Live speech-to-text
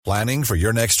Planning for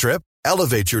your next trip?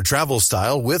 Elevate your travel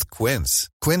style with Quince.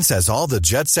 Quince has all the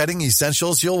jet-setting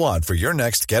essentials you'll want for your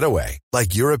next getaway,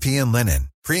 like European linen,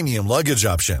 premium luggage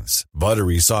options,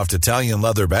 buttery soft Italian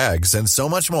leather bags, and so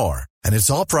much more. And it's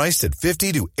all priced at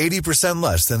 50 to 80%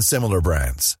 less than similar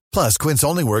brands. Plus, Quince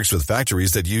only works with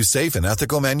factories that use safe and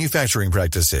ethical manufacturing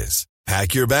practices.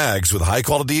 Pack your bags with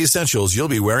high-quality essentials you'll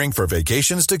be wearing for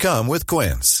vacations to come with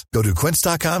Quince. Go to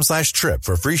quince.com/trip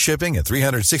for free shipping and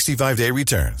 365-day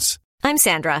returns. I'm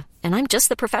Sandra, and I'm just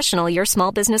the professional your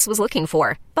small business was looking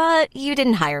for. But you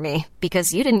didn't hire me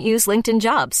because you didn't use LinkedIn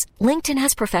Jobs. LinkedIn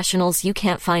has professionals you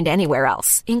can't find anywhere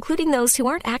else, including those who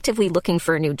aren't actively looking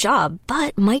for a new job,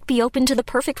 but might be open to the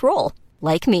perfect role,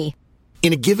 like me.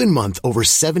 In a given month, over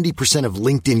 70% of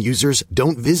LinkedIn users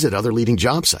don't visit other leading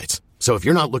job sites. So if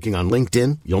you're not looking on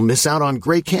LinkedIn, you'll miss out on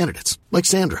great candidates like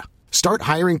Sandra. Start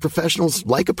hiring professionals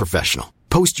like a professional.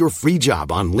 Post your free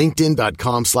job on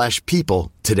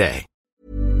linkedin.com/people today.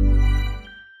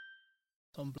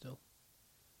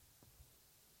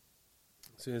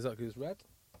 As soon as that goes red.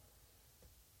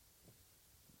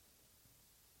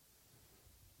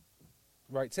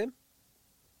 Right, Tim?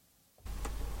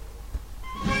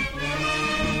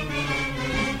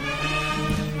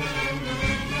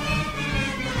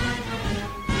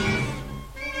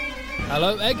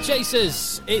 Hello, Egg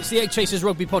Chasers. It's the Egg Chasers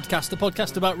Rugby Podcast, the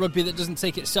podcast about rugby that doesn't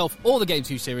take itself or the game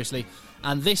too seriously.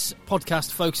 And this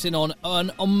podcast focusing on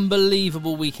an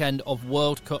unbelievable weekend of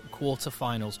World Cup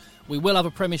quarter-finals. We will have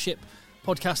a Premiership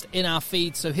podcast in our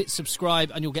feed, so hit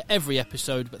subscribe and you'll get every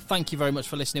episode. But thank you very much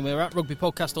for listening. We're at Rugby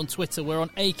Podcast on Twitter, we're on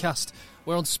Acast,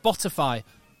 we're on Spotify,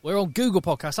 we're on Google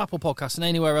Podcasts, Apple Podcasts, and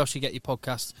anywhere else you get your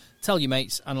podcasts. Tell your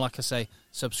mates, and like I say,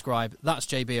 subscribe. That's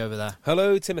JB over there.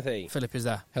 Hello, Timothy. Philip is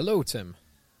there. Hello, Tim.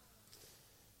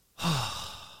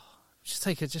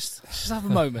 Just have a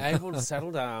moment. Everyone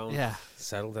settle down. Yeah.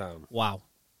 Settle down. Wow.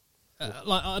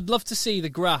 I'd love to see the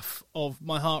graph of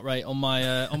my heart rate on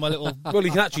my little. Well,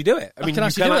 you can actually do it. I can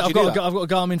actually do it. I've got a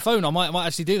Garmin phone. I might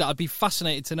actually do that. I'd be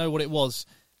fascinated to know what it was,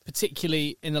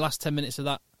 particularly in the last 10 minutes of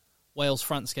that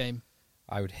Wales-France game.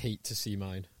 I would hate to see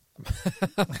mine.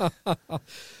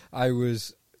 I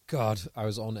was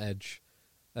on edge.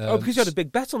 Because you had a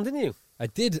big bet on, didn't you? I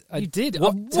did. You did.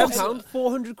 What? £10,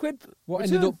 400 quid.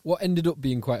 What ended up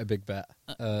being quite a big bet.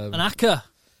 An acca.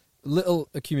 Little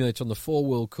accumulator on the 4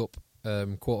 World Cup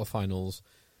quarterfinals,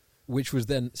 which was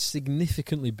then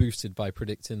significantly boosted by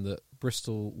predicting that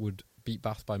Bristol would beat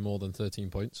Bath by more than 13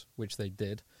 points, which they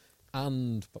did,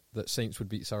 and that Saints would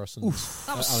beat Saracens. Oof,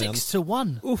 that was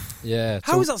 6-1. Oof. Yeah.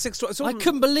 How was that 6-1? I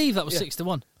couldn't believe that was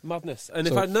 6-1. Madness. And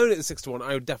if I'd known it was 6-1,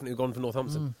 I would definitely have gone for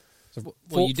Northampton. So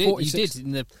you did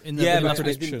in the but I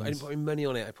predictions. didn't put my money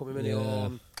on it. I put my money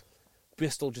on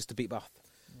Bristol just to beat Bath.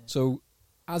 So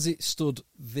as it stood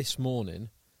this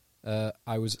morning,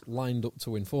 I was lined up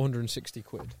to win 460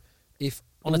 quid.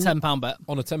 On a £10 bet.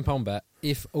 On a £10 bet,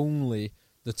 if only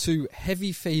the two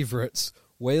heavy favourites,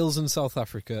 Wales and South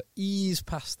Africa, ease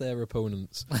past their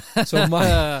opponents. So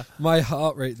my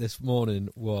heart rate this morning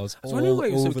was all over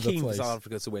the place. For South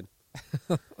Africa to win.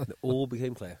 It all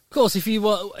became clear. Of course, if you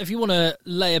want to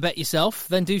lay a bet yourself,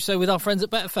 then do so with our friends at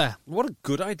Betfair. What a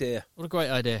good idea. What a great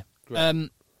idea.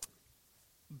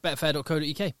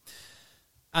 Betfair.co.uk.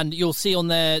 And you'll see on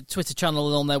their Twitter channel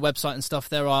and on their website and stuff,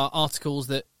 there are articles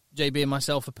that JB and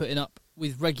myself are putting up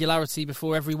with regularity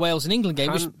before every Wales and England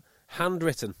game.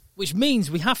 Handwritten. Which means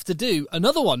we have to do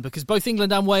another one because both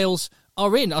England and Wales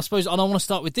are in, I suppose. And I want to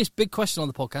start with this big question on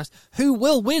the podcast. Who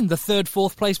will win the 3rd,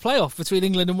 4th place playoff between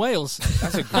England and Wales?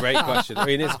 That's a great question. I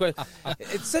mean,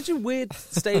 it's such a weird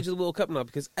stage of the World Cup now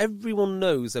because everyone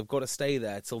knows they've got to stay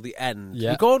there till the end.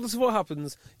 Yeah. Regardless of what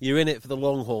happens, you're in it for the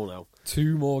long haul now.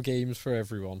 2 more games for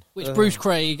everyone. Which Bruce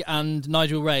Craig and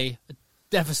Nigel Ray are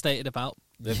devastated about.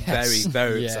 They're very,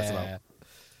 very upset about.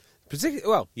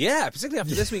 Particularly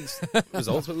after this week's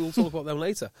results, but we'll talk about them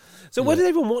later. So where did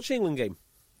everyone watch the England game?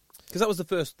 Because that was the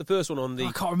first one on the...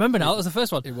 I can't remember now. That was the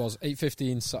first one. It was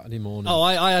 8:15 Saturday morning. Oh,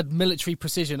 I had military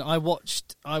precision. I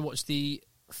watched the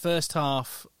first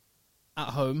half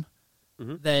at home.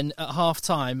 Mm-hmm. Then at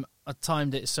half-time, I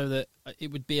timed it so that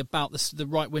it would be about the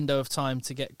right window of time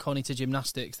to get Connie to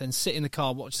gymnastics, then sit in the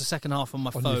car, watch the second half on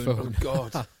my phone. Your phone. Oh,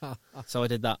 God. So I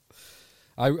did that.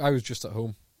 I was just at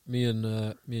home. Me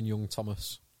and young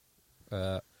Thomas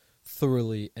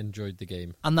thoroughly enjoyed the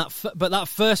game. And that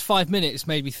first 5 minutes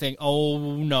made me think,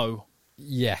 oh no.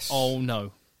 Yes. Oh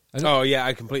no. Oh yeah,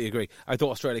 I completely agree. I thought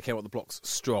Australia came out the blocks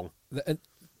strong.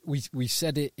 We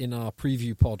said it in our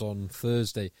preview pod on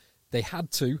Thursday. They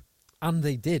had to, and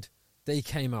they did. They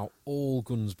came out all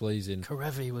guns blazing.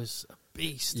 Karevi was a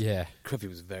beast. Yeah. Karevi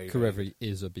was very Karevi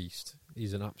is a beast.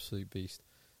 He's an absolute beast.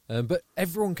 But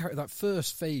everyone carried that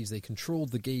first phase. They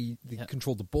controlled the game. They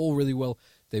controlled the ball really well.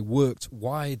 They worked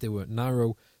wide. They weren't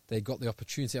narrow. They got the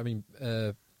opportunity. I mean,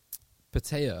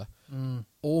 Patea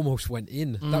almost went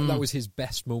in. That was his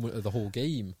best moment of the whole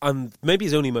game. And maybe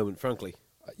his only moment, frankly.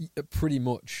 Pretty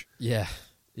much, yeah.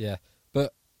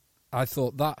 But I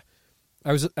thought that...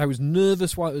 I was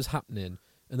nervous while it was happening.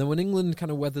 And then when England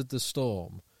kind of weathered the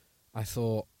storm, I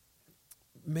thought,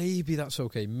 maybe that's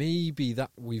okay. Maybe that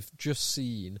we've just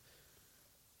seen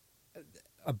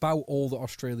about all that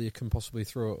Australia can possibly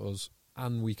throw at us,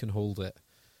 and we can hold it.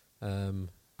 And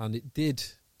it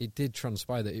did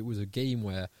transpire that it was a game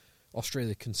where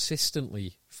Australia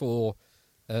consistently, for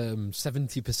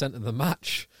 70% of the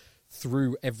match,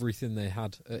 threw everything they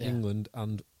had at England,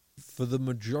 and for the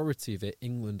majority of it,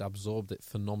 England absorbed it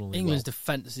phenomenally. England's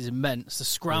defence is immense. The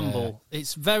scramble,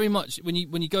 it's very much when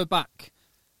you go back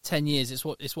 10 years, it's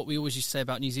what we always used to say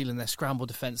about New Zealand, their scramble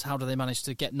defence. How do they manage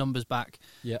to get numbers back?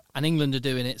 Yeah, and England are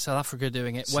doing it. South Africa are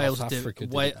doing it. Wales are doing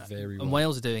it very well. And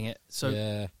Wales are doing it. So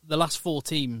the last 4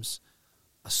 teams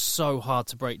are so hard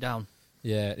to break down.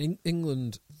 Yeah, in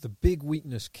England, the big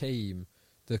weakness came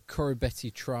the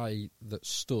Koroibete try that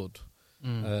stood.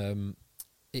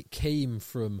 It came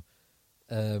from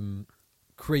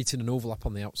creating an overlap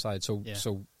on the outside. So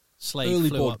Slade early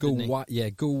flew ball up, go wide. Yeah,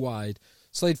 go wide.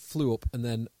 Slade flew up, and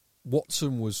then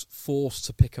Watson was forced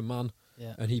to pick a man,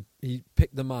 and he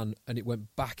picked the man, and it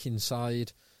went back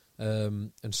inside.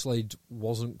 And Slade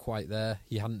wasn't quite there.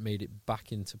 He hadn't made it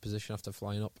back into position after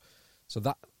flying up. So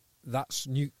that's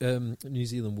New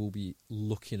Zealand will be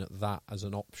looking at that as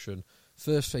an option.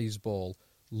 First phase ball,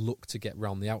 look to get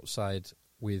round the outside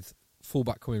with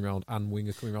fullback coming round and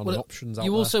winger coming round, and options out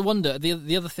there. You also wonder,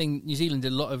 the other thing New Zealand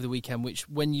did a lot over the weekend, which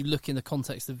when you look in the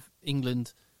context of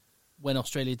England, when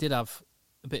Australia did have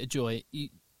a bit of joy, New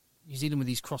Zealand with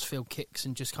these crossfield kicks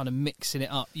and just kind of mixing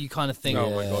it up, you kind of think,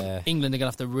 oh my God, England are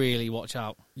going to have to really watch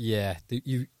out. Yeah,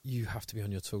 you have to be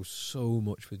on your toes so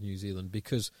much with New Zealand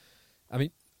because, I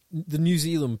mean, the New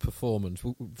Zealand performance,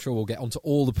 I'm sure we'll get onto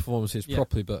all the performances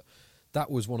properly, but that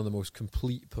was one of the most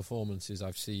complete performances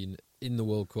I've seen in the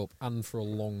World Cup and for a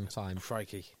long time.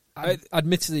 Crikey.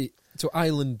 Admittedly, so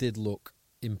Ireland did look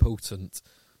impotent,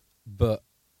 but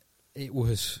it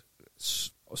was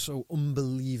so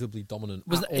unbelievly dominant.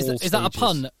 Is that a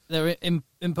pun? They're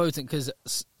impotent because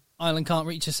Ireland can't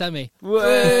reach a semi.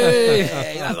 That's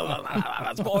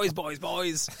boys.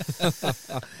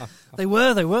 They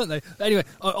were, weren't they? Anyway,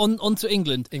 on to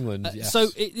England. Yes. So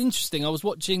interesting. I was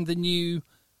watching the new,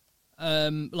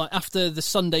 after the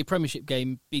Sunday Premiership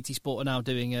game, BT Sport are now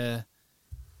doing a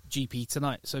GP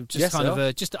tonight. So just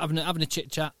just having a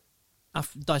chit chat,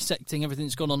 dissecting everything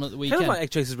that's gone on at the weekend. Kind of like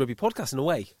Egg Chasers Rugby podcast in a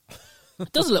way.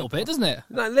 It does a little bit, doesn't it?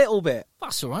 No, a little bit.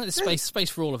 That's all right. There's space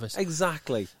for all of us.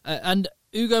 Exactly. And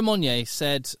Hugo Monnier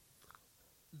said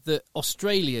that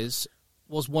Australia's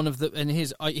was one of the, and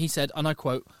he said, and I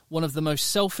quote, one of the most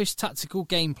selfish tactical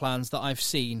game plans that I've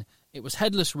seen. It was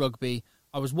headless rugby.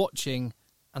 I was watching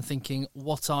and thinking,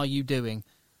 what are you doing?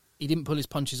 He didn't pull his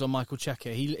punches on Michael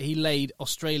Cheika. He laid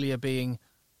Australia being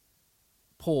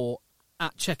poor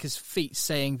at Cheika's feet,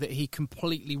 saying that he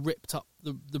completely ripped up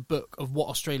the book of what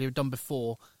Australia had done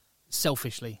before,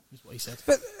 selfishly, is what he said.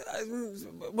 But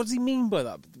what does he mean by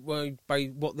that? By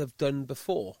what they've done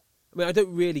before? I mean, I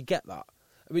don't really get that.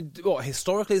 I mean, what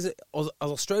historically is it? As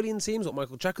Australian teams, what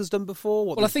Michael Cheika's done before?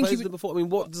 What the players done before? I mean,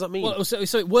 what does that mean? Well, so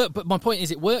it worked. But my point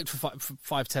is, it worked for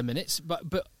 5-10 minutes.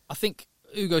 But I think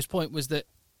Hugo's point was that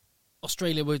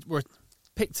Australia were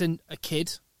picked in a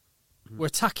kid, were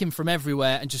attacking from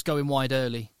everywhere and just going wide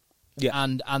early. Yeah,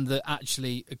 and that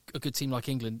actually a good team like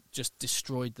England just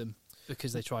destroyed them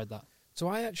because they tried that. So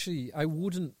I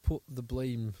wouldn't put the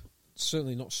blame,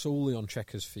 certainly not solely on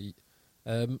Cheika's feet,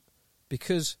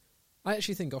 because I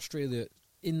actually think Australia,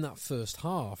 in that first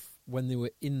half, when they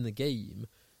were in the game,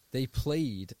 they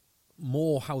played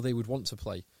more how they would want to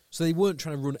play. So they weren't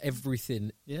trying to run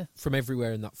everything from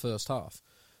everywhere in that first half.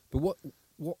 But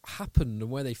what happened and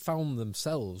where they found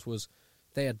themselves was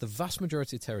they had the vast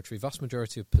majority of territory, vast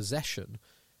majority of possession,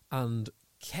 and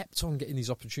kept on getting these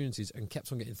opportunities and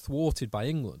kept on getting thwarted by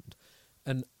England.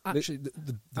 And actually,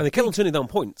 they kept on turning down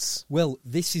points. Well,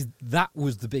 that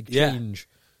was the big change.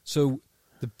 So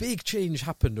the big change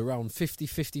happened around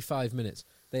 55 minutes.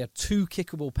 They had 2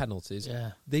 kickable penalties.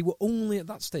 Yeah. They were only at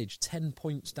that stage 10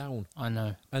 points down. I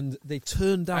know. And they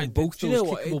turned down both those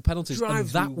kickable penalties, and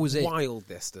that was it. Wild,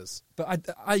 this does. But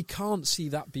I can't see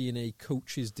that being a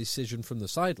coach's decision from the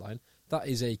sideline. That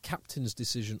is a captain's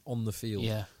decision on the field.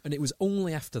 Yeah. And it was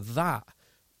only after that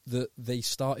they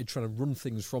started trying to run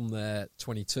things from their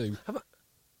 22. Have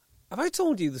I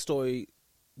told you the story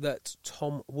that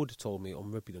Tom Wood told me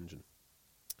on Rugby Dungeon.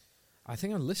 I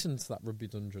think I listened to that Rugby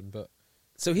Dungeon, but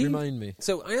remind me.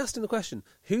 So I asked him the question,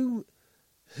 who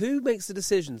makes the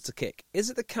decisions to kick? Is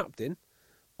it the captain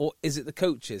or is it the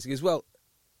coaches? He goes, well,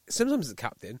 sometimes it's the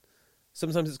captain,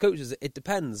 sometimes it's coaches. It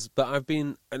depends. But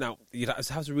now you'd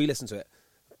have to re-listen to it.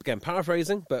 Again,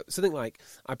 paraphrasing, but something like,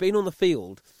 I've been on the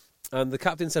field and the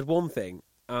captain said one thing,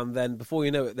 and then before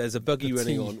you know it, there's a buggy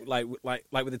running on, like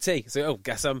with a T. So,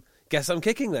 guess I'm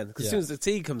kicking then, because as soon as the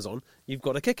T comes on, you've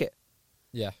got to kick it.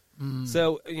 Yeah.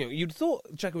 So you'd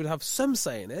thought Checker would have some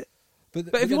say in it,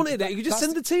 but if you wanted it, you could just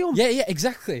send the T on. Yeah,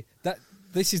 exactly.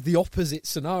 This is the opposite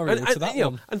scenario to that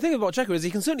one. And the thing about Checker is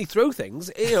he can certainly throw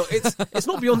things. It's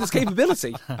not beyond his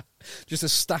capability. Just a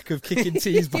stack of kicking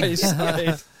T's by his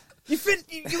side. You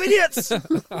idiots!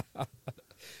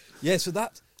 Yeah, so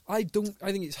that I think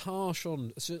it's harsh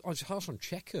on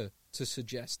Checker to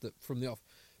suggest that from the off,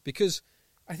 because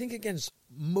I think against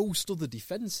most other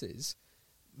defences,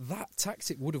 that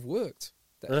tactic would have worked.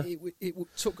 It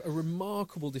took a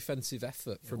remarkable defensive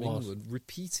effort from England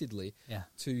repeatedly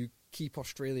to keep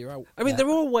Australia out. I mean, there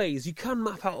are ways you can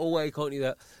map out a way, can't you,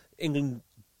 that England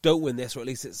don't win this, or at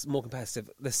least it's more competitive.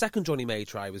 The second Johnny May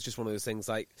try was just one of those things,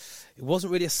 like, it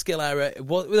wasn't really a skill error. It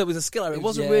was a skill error. It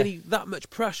wasn't really that much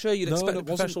pressure. You'd expect a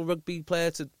professional rugby player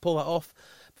to pull that off.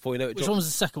 Before you know it, which one was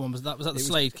the second one? Was that the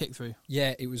Slade kick through?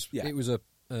 Yeah, it was. It was a.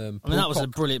 I mean, that was a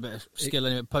brilliant bit of skill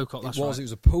anyway. Pocock, that's right. It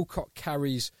was a Pocock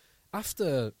carries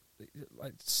after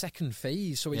second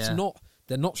phase, so it's not.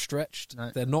 They're not stretched. No.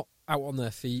 They're not out on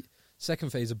their feet.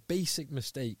 Second phase, a basic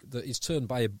mistake that is turned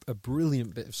by a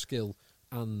brilliant bit of skill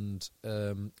and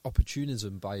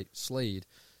opportunism by Slade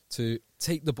to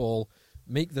take the ball,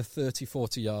 make the 30,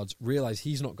 40 yards, realise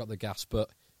he's not got the gas, but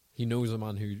he knows a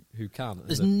man who can.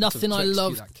 There's nothing I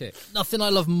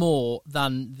love more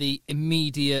than the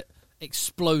immediate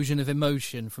explosion of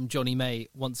emotion from Johnny May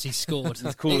once he scored.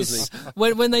 It's cool, isn't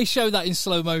he? When they show that in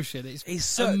slow motion,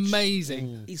 it's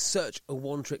amazing. He's such a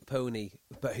one-trick pony,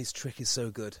 but his trick is so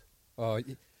good. Oh,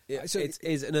 it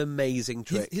is an amazing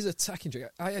trick. His attacking trick,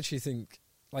 I actually think,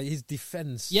 like his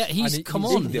defence. Yeah, he's come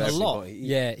on a lot.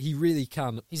 Yeah, he really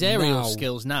can. His aerial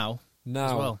skills now as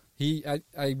well.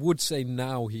 I would say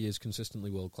now he is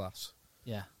consistently world class.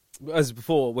 Yeah. As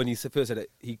before, when you first said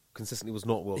it, he consistently was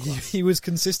not world class. He was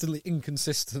consistently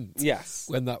inconsistent. Yes,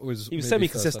 when that was he was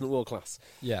semi-consistent world class.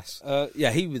 Yes,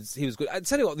 he was good. I'd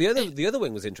tell you what, the other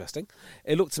wing was interesting.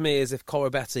 It looked to me as if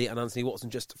Corabetti and Anthony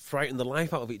Watson just frightened the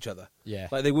life out of each other. Yeah,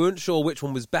 like they weren't sure which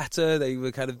one was better. They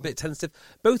were kind of a bit tentative.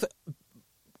 Both.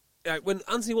 When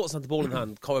Anthony Watson had the ball in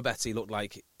hand, Corabetti looked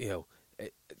like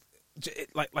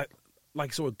like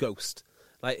he saw a ghost.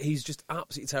 Like, he's just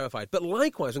absolutely terrified. But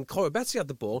likewise, when Corabetti had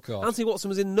the ball, Anthony Watson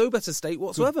was in no better state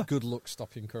whatsoever. Good luck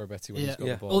stopping Corabetti when he's got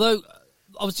the ball. Although,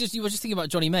 you were just thinking about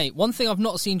Johnny May. One thing I've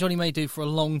not seen Johnny May do for a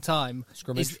long time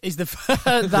is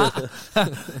the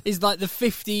is like the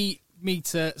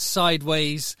 50-metre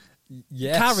sideways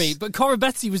carry. But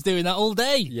Corabetti was doing that all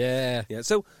day. Yeah.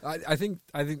 So I think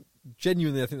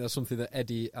genuinely, I think that's something that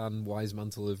Eddie and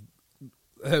Wisemantle have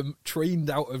trained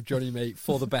out of Johnny May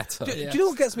for the better. Do you know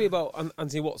what gets me about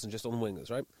Anthony Watson just on wingers,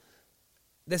 right?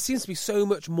 There seems to be so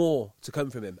much more to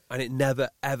come from him, and it never,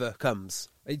 ever comes.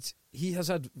 He has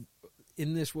had,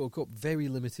 in this World Cup, very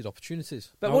limited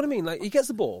opportunities. But what I mean, like, he gets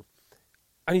the ball,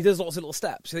 and he does lots of little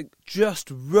steps. You think, just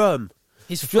run.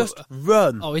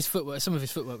 Run. Oh, his footwork, some of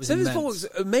his footwork was immense. His footwork's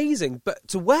amazing, but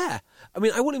to where? I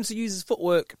mean, I want him to use his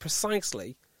footwork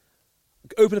precisely,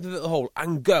 open up a little hole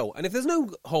and go. And if there's no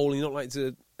hole and you're not like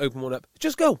to open one up,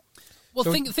 just go. Well,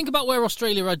 think about where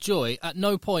Australia had joy. At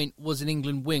no point was an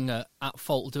England winger at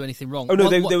fault to do anything wrong. Oh no,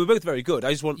 they were both very good.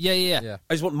 I just want I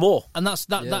just want more. And that's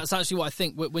actually what I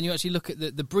think. When you actually look at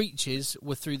the breaches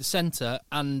were through the centre,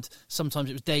 and sometimes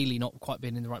it was Daly not quite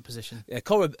being in the right position. Yeah,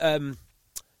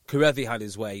 Karevi had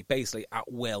his way basically at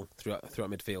will throughout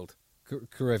midfield.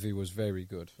 Karevi was very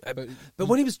good. But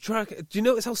when he was trying... Do you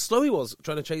notice how slow he was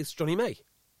trying to chase Johnny May?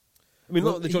 I mean,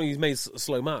 not that Johnny May's a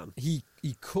slow man. He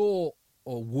caught,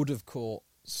 or would have caught,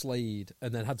 Slade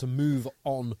and then had to move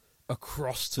on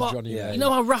across to Johnny May. You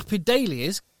know how rapid Daly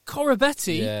is?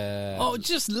 Corabetti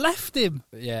just left him.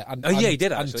 Yeah, he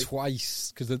did, actually. And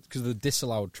twice, because of the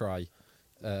disallowed try,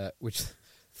 which,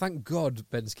 thank God,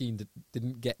 Ben Skeen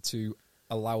didn't get to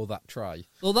allow that try.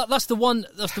 Well, that's the one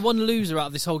loser out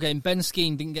of this whole game. Ben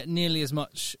Skeen didn't get nearly as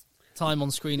much time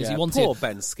on screen as he wanted. Poor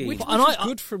Ben Skeen. Which was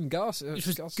good from Garcia. Which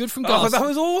was good from Garcia. Oh, that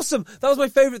was awesome. That was my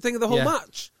favourite thing of the whole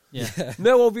match. Yeah.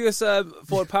 No obvious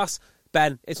forward pass.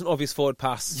 Ben, it's an obvious forward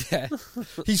pass. Yeah.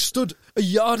 He stood a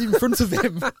yard in front of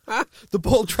him. The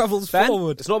ball travels Ben,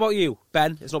 forward. It's not about you.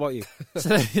 Ben, it's not about you.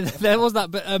 So there was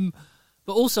that, but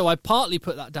But also, I partly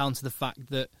put that down to the fact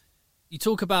that you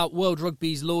talk about World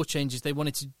Rugby's law changes, they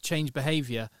wanted to change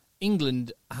behaviour.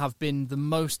 England have been the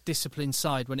most disciplined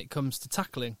side when it comes to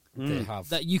tackling. They have.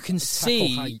 That you can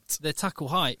see their tackle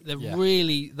height. They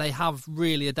have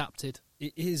really adapted.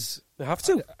 It is. They have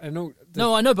to. I know.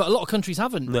 No, I know, but a lot of countries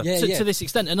haven't No. to this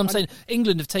extent. And I'm saying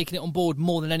England have taken it on board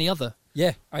more than any other.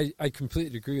 Yeah, I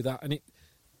completely agree with that. And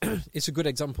it's a good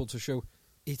example to show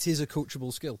it is a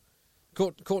coachable skill.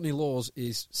 Courtney Laws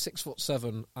is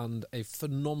 6'7" and a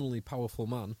phenomenally powerful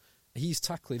man. He's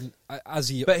tackling as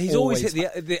he, but he's always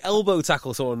hit the elbow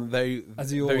tackle. Someone very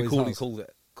coolly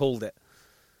called it.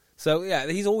 So yeah,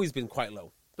 he's always been quite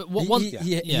low. But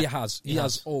he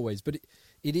has always. But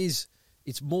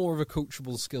it's more of a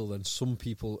coachable skill than some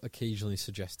people occasionally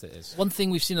suggest it is. One thing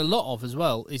we've seen a lot of as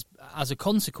well is, as a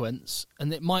consequence,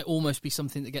 and it might almost be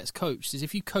something that gets coached, is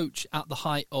if you coach at the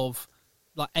height of,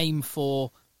 like, aim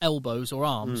for elbows or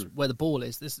arms where the ball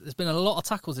is. There's been a lot of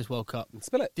tackles this World Cup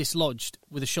dislodged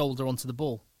with a shoulder onto the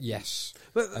ball. Yes,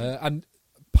 and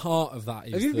part of that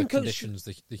is the conditions,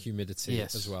 the humidity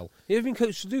as well. Have you ever been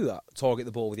coached to do that? Target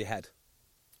the ball with your head?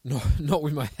 No, not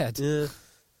with my head. Yeah,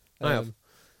 I have.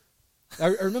 I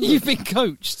remember you've been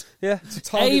coached. Yeah, to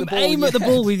target aim at the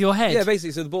ball with your head. Yeah,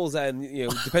 basically. So the ball's there, and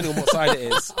depending on what side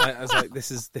it is, I was like,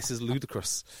 this is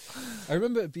ludicrous. I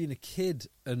remember being a kid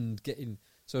and getting.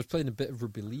 So I was playing a bit of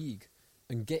rugby league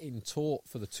and getting taught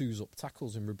for the twos up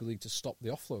tackles in rugby league to stop the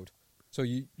offload. So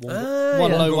you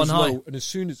one low, one high, and as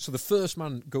soon as the first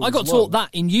man goes, I got taught that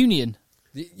in union.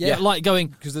 Like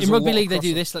going in rugby league, they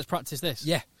do this. Let's practice this.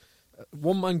 Yeah,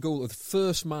 one man go, the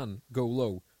first man go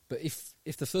low. But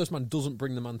if the first man doesn't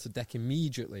bring the man to deck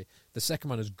immediately, the second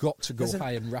man has got to go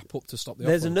high and wrap up to stop the offload.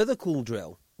 There's another cool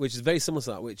drill, which is very similar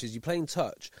to that, which is you play in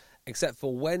touch, except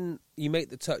for when you make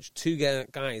the touch, two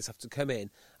guys have to come in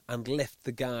and lift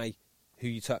the guy who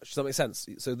you touch. Does that make sense?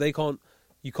 So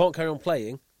you can't carry on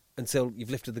playing until you've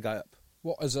lifted the guy up.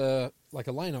 What, as a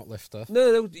line-out lifter?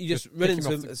 No, you just run into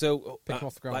him. Pick him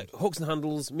off the ground. Like hooks and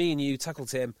handles, me and you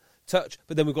tackled him, touch,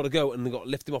 but then we've got to go and we've got to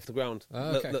lift him off the ground.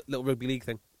 Okay. Little rugby league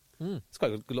thing. It's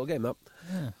quite a good little game, that.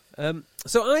 Yeah.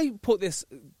 So I put this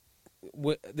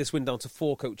win down to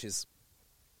 4 coaches.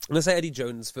 And I say Eddie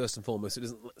Jones first and foremost. It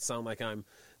doesn't sound like I'm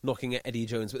knocking at Eddie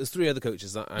Jones, but there's 3 other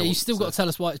coaches that you still got to tell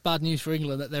us why it's bad news for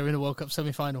England that they're in a World Cup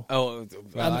semi-final. Oh,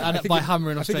 and by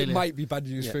hammering Australia. I think it might be bad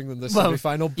news for England this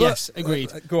semi-final. But yes,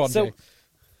 agreed. Go on, so, Jay.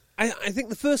 I think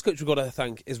the first coach we've got to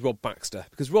thank is Rob Baxter,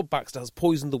 because Rob Baxter has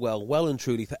poisoned the well and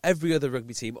truly for every other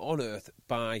rugby team on earth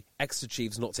by Exeter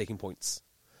Chiefs not taking points.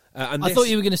 I thought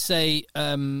you were going to say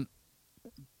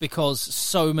because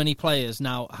so many players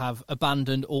now have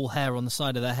abandoned all hair on the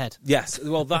side of their head. Yes,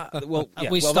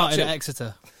 we started at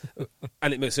Exeter,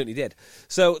 and it most certainly did.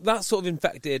 So that sort of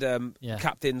infected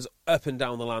captains up and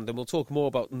down the land, and we'll talk more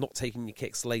about not taking your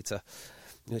kicks later,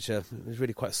 which is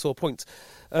really quite a sore point.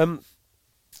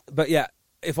 But yeah,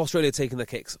 if Australia had taken their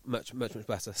kicks, much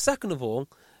better. Second of all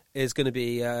is going to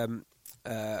be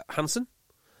Hansen.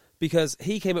 Because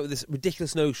he came up with this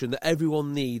ridiculous notion that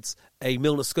everyone needs a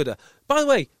Milner Scudder. By the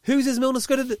way, who's his Milner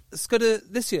Scudder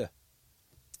this year?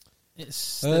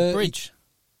 It's the Bridge.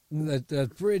 The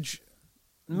Bridge.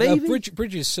 Maybe?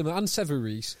 Bridge is similar. And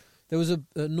Severies. There was a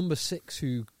number 6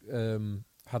 who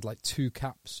had like 2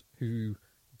 caps who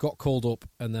got called up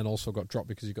and then also got dropped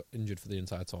because he got injured for the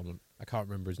entire tournament. I can't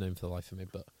remember his name for the life of me,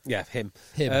 but... Yeah, him.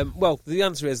 Well, the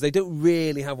answer is they don't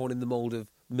really have one in the mould of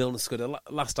Milner Scudder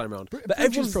last time round. But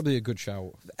everyone's probably a good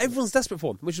shout. Everyone's desperate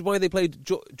for him, which is why they played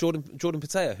Jordan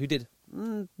Patea, who did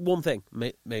one thing,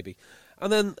 maybe.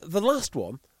 And then the last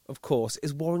one, of course,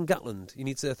 is Warren Gatland. You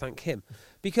need to thank him.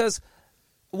 Because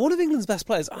one of England's best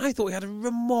players, I thought he had a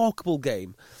remarkable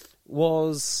game,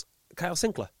 was Kyle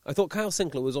Sinclair. I thought Kyle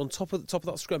Sinclair was on top of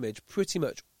that scrimmage pretty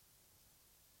much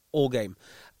all game.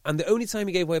 And the only time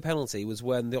he gave away a penalty was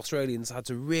when the Australians had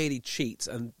to really cheat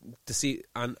and deceive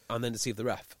and then deceive the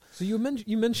ref. So you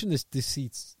mentioned this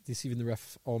deceiving the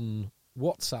ref on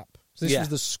WhatsApp. So this was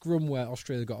the scrum where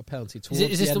Australia got a penalty towards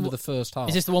the end of the first half.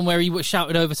 Is this the one where he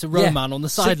shouted over to Roman on the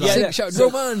sideline? Shouted,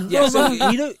 Roman! Yeah, so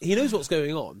he knows what's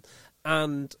going on,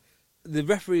 and the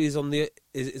referee is on the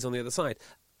other side.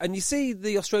 And you see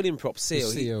the Australian prop,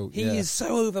 Seo, he is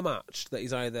so overmatched that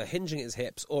he's either hinging at his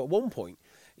hips or at one point,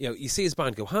 you see his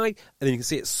band go high, and then you can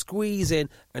see it squeeze in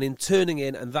and in turning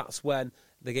in, and that's when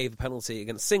they gave the penalty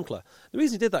against Sinclair. The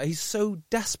reason he did that, he's so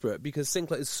desperate because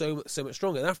Sinclair is so much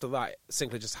stronger. And after that,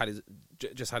 Sinclair just had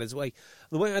his way. And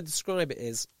the way I describe it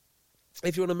is,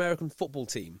 if you're an American football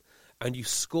team and you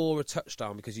score a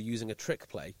touchdown because you're using a trick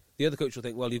play, The other coach will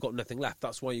think, well, you've got nothing left.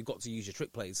 That's why you've got to use your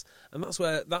trick plays, and that's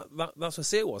where that's where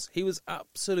Sear was. He was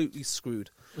absolutely screwed.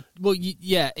 Well,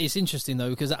 yeah, it's interesting though,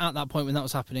 because at that point when that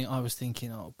was happening, I was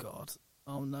thinking, oh God.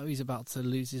 Oh no, he's about to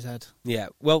lose his head. Yeah,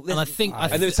 well, and I think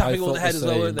and they were tapping on the head as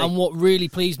well, weren't they? And what really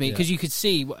pleased me, because you could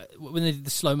see when they did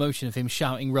the slow motion of him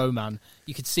shouting "Roman,"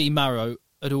 you could see Maro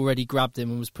had already grabbed him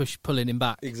and was pulling him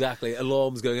back. Exactly,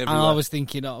 alarms going everywhere. And I was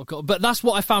thinking, oh God! But that's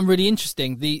what I found really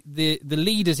interesting. The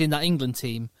leaders in that England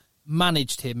team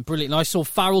managed him brilliantly. I saw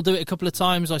Farrell do it a couple of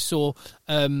times. I saw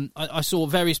I saw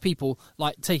various people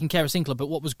like taking care of Sinclair. But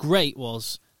what was great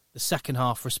was the second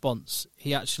half response.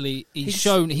 He's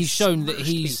shown that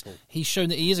he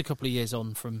is a couple of years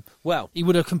on from. Well, he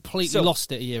would have completely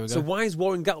lost it a year ago. So why is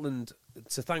Warren Gatland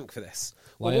to thank for this?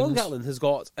 Well, Warren Gatland has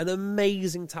got an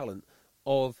amazing talent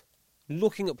of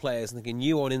looking at players and thinking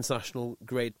you are an international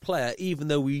grade player, even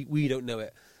though we don't know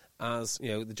it as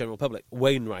the general public.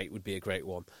 Wainwright would be a great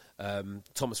one.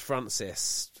 Thomas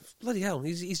Francis, bloody hell,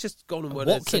 he's just gone and won.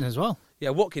 Watkin as well. Yeah,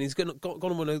 Watkin. He's gone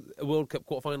and won a World Cup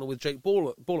quarter-final with Jake Ball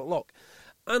at lock.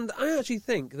 And I actually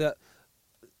think that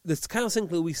the Kyle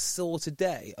Sinclair we saw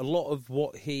today, a lot of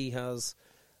what he has,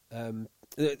 in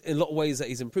a lot of ways that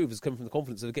he's improved, has come from the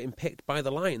confidence of getting picked by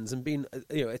the Lions and being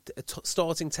a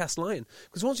starting Test Lion.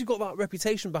 Because once you've got that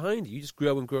reputation behind you, you just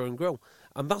grow and grow and grow.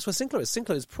 And that's where Sinclair is.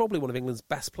 Sinclair is probably one of England's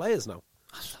best players now.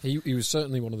 He was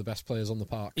certainly one of the best players on the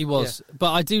park. He was, yeah.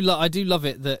 But I do love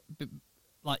it that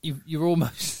like you're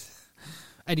almost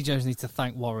Eddie Jones needs to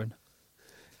thank Warren.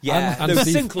 Yeah, and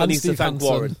Sinclair needs to thank Hansen.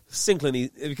 Warren. Sinclair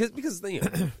needs because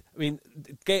I mean,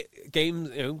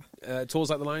 games tours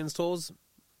like the Lions tours.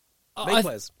 I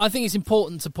think it's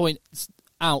important to point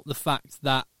out the fact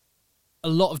that a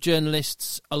lot of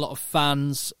journalists, a lot of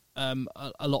fans, a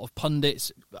lot of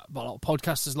pundits, a lot of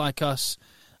podcasters like us.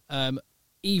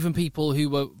 Even people who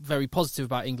were very positive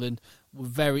about England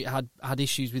had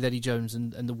issues with Eddie Jones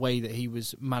and the way that he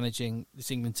was managing this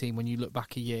England team when you look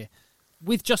back a year,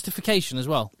 with justification as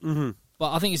well. Mm-hmm.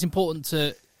 But I think it's important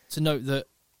to note that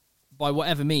by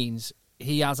whatever means,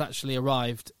 he has actually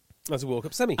arrived as a World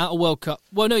Cup semi. At a World Cup.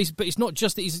 Well, no, but it's not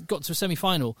just that he's got to a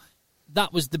semi-final.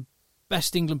 That was the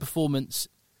best England performance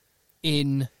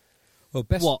in... Well,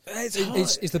 best, what?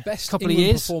 It's the best couple England of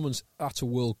years performance at a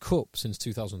World Cup since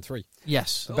 2003.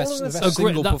 Yes. The best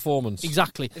single performance.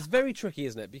 Exactly. It's very tricky,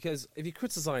 isn't it? Because if you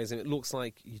criticise him, it looks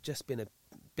like you've just been a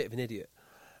bit of an idiot.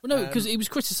 Well, no, because he was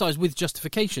criticised with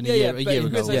justification a year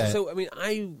ago. Yeah. So, I mean,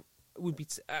 I'm going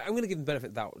to give him the benefit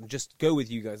of the doubt and just go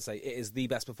with you guys and say it is the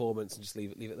best performance and just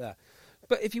leave it there.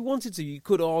 But if you wanted to, you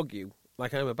could argue,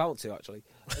 like I'm about to actually.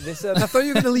 This, I thought you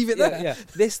were going to leave it there. Yeah.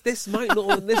 This might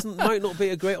not be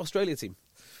a great Australia team.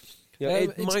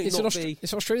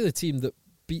 It's an Australia team that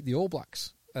beat the All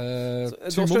Blacks.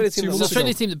 It's an Australia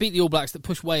team that beat the All Blacks, that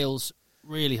pushed Wales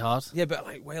really hard. Yeah, but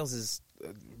like Wales's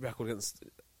record against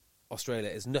Australia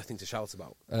is nothing to shout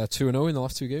about. 2-0 in the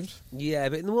last two games. Yeah,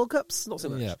 but in the World Cups, not so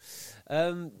much. Yeah,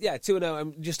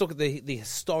 2-0. Just look at the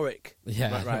historic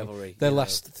rivalry. Their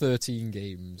last 13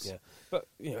 games. Yeah, but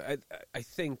I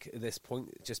think at this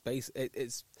point,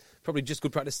 it's probably just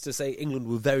good practice to say England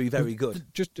were very, very good.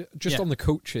 Just on the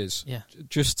coaches. Yeah.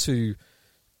 Just to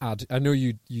add, I know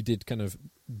you did kind of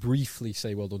briefly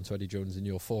say well done to Eddie Jones and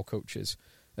your four coaches,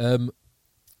 John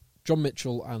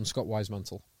Mitchell and Scott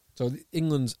Wisemantel. So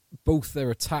England, both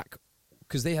their attack,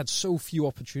 because they had so few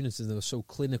opportunities, they were so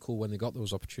clinical when they got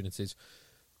those opportunities.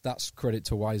 That's credit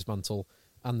to Wisemantel.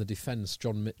 And the defence,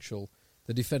 John Mitchell.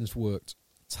 The defence worked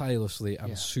tirelessly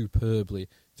and superbly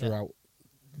throughout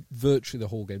virtually the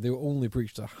whole game. They were only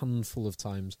breached a handful of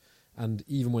times, and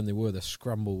even when they were, their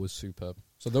scramble was superb.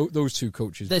 So those two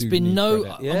coaches. There's been no.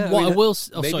 I will.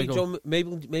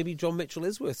 Maybe John Mitchell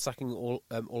is worth sacking all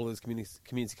those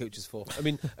community coaches for. I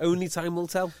mean, only time will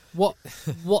tell. What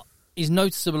is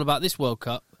noticeable about this World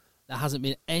Cup? There hasn't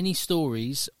been any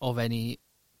stories of any,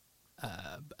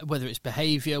 whether it's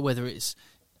behaviour, whether it's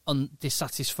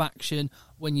dissatisfaction.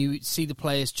 When you see the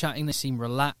players chatting, they seem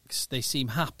relaxed. They seem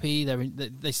happy.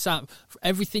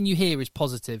 Everything you hear is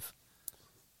positive.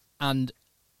 And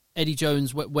Eddie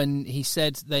Jones, when he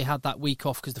said they had that week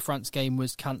off because the France game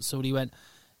was cancelled, he went,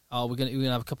 "Oh, we're going to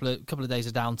have a couple of days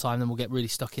of downtime, then we'll get really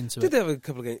stuck into it." Did they have a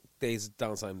couple of days of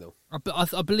downtime though?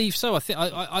 I believe so. I think.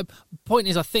 Point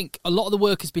is, I think a lot of the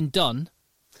work has been done.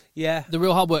 Yeah, the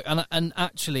real hard work, and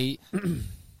actually,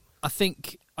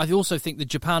 I also think the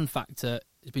Japan factor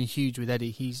has been huge with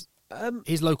Eddie.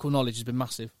 His local knowledge has been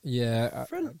massive. Yeah, a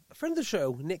friend of the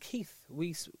show, Nick Heath.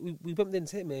 We bumped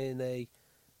into him in a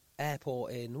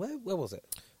airport in where was it?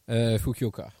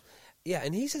 Fukuoka. Yeah,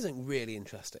 and he says something really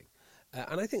interesting.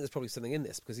 and I think there's probably something in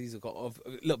this because he's got a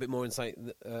little bit more insight,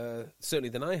 certainly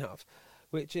than I have,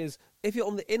 which is if you're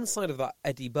on the inside of that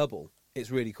Eddie bubble,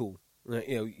 it's really cool. Right?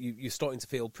 You know, you're starting to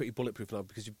feel pretty bulletproof now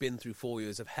because you've been through 4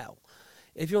 years of hell.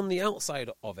 If you're on the outside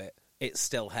of it, it's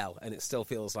still hell, and it still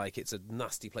feels like it's a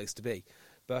nasty place to be.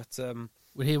 But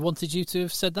would he have wanted you to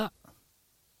have said that?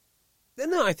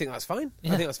 No, I think that's fine.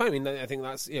 Yeah. I think that's fine. I mean, I think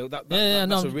that's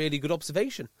that's a really good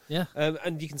observation. Yeah,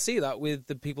 and you can see that with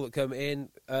the people that come in,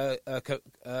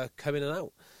 come in and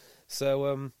out.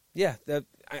 So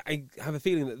I have a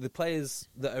feeling that the players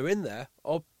that are in there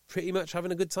are pretty much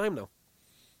having a good time now.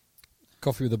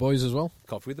 Coffee with the boys as well.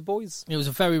 Coffee with the boys. It was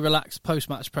a very relaxed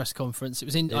post-match press conference. It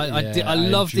was in. I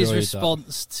loved his enjoyed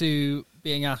response to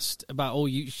being asked about,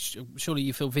 surely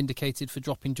you feel vindicated for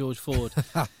dropping George Ford.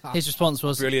 His response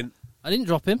was Brilliant. I didn't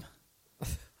drop him.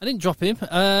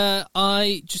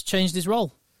 I just changed his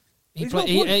role.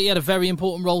 He had a very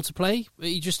important role to play.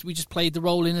 We just played the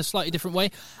role in a slightly different way,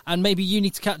 and maybe you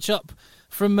need to catch up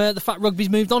from the fact rugby's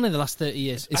moved on in the last 30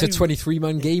 years. It's a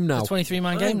 23-man game now. It's a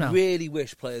 23-man game now. I really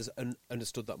wish players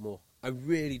understood that more. I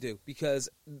really do, because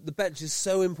the bench is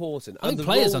so important. I think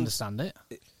players understand it.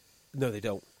 No, they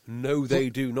don't. No, they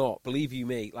do not. Believe you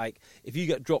me. Like, if you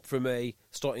get dropped from a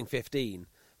starting 15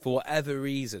 for whatever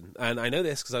reason, and I know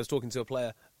this because I was talking to a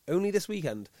player only this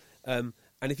weekend, and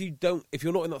if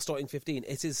you're not in that starting 15,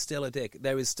 it is still a dig.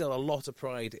 There is still a lot of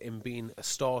pride in being a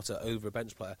starter over a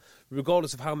bench player,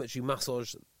 regardless of how much you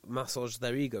massage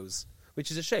their egos,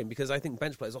 which is a shame because I think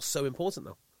bench players are so important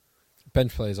now.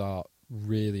 Bench players are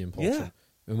really important. Yeah.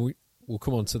 And we'll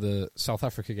come on to the South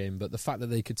Africa game, but the fact that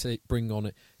they could bring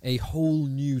on a whole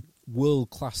new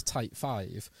world-class tight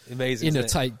five amazing, in a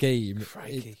tight game,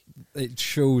 it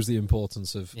shows the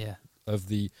importance of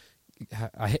the...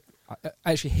 I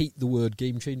actually hate the word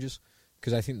game changers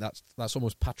because I think that's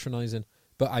almost patronising.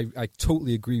 But I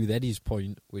totally agree with Eddie's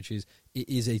point, which is it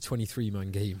is a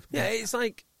 23-man game. Yeah, it's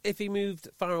like if he moved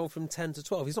Farrell from 10 to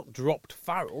 12. He's not dropped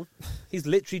Farrell. He's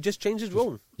literally just changed his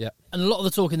role. Yeah. And a lot of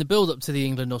the talk in the build-up to the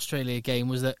England-Australia game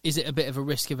was that is it a bit of a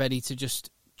risk of Eddie to just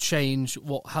change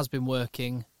what has been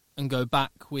working and go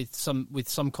back with some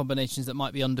combinations that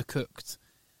might be undercooked,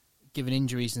 given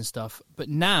injuries and stuff. But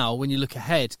now, when you look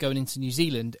ahead, going into New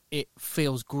Zealand, it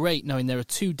feels great knowing there are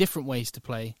two different ways to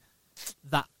play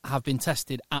that have been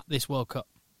tested at this World Cup.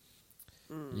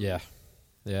 Yeah.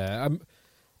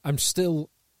 I'm still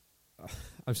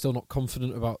not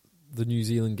confident about the New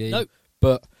Zealand game. No.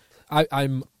 But I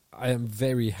am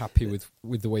very happy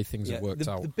with the way things have worked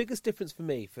out. The biggest difference for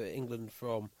me for England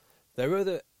from their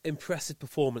other impressive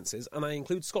performances, and I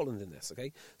include Scotland in this,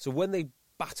 okay? So when they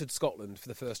battered Scotland for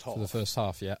the first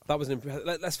half. Yeah. That was impressive.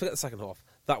 Let's forget the second half.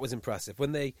 That was impressive.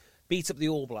 When they beat up the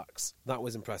All Blacks, that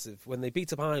was impressive. When they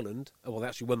beat up Ireland, they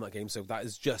actually won that game, so that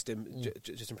is just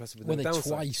impressive. When they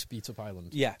twice beat up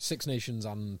Ireland. Yeah. Six Nations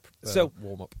and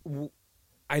warm-up.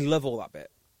 I love all that bit.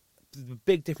 The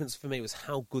big difference for me was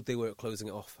how good they were at closing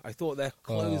it off. I thought their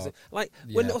closing...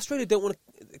 when Australia don't want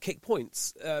to kick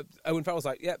points, Owen Farrell's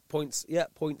like, points,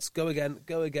 go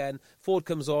again. Ford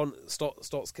comes on,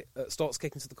 starts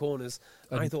kicking to the corners.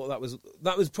 I thought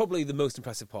that was probably the most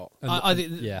impressive part.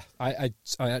 I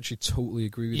actually totally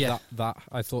agree with that.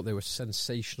 I thought they were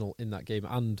sensational in that game,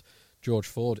 and George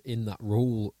Ford in that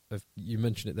role of, you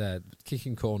mentioned it there,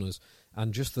 kicking corners,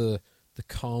 and just the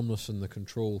calmness and the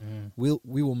control.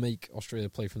 We will make Australia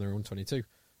play from their own 22.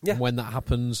 Yeah. And when that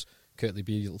happens, Kirtley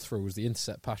Beale throws the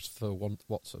intercept pass for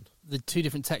Watson. The two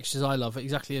different textures I love,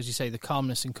 exactly as you say, the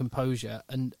calmness and composure,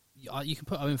 and you can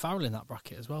put Owen Farrell in that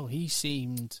bracket as well. He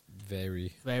seemed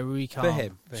very, very calm, for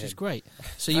him. Which is great.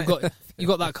 So you've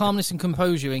got that calmness and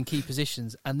composure in key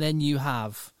positions, and then you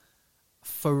have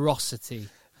ferocity.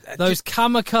 Those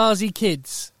kamikaze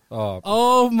kids.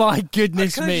 Oh my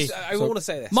goodness me! I want to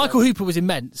say this. Michael Hooper was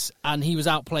immense, and he was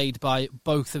outplayed by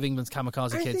both of England's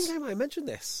kamikaze kids. I think I might have mentioned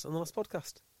this on the last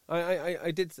podcast.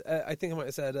 I did. I think I might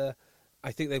have said.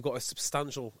 I think they've got a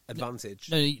substantial advantage.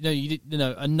 No, you did.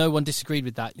 No, and no one disagreed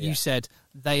with that. Yeah. You said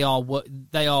they are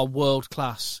world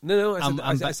class. No.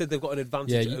 I said they've got an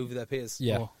advantage over their peers.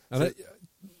 Yeah.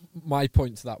 My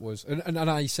point to that was, and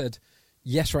I said,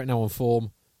 yes, right now on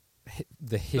form.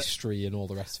 The history and all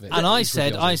the rest of it, and I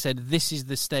said, this is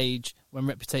the stage when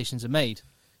reputations are made.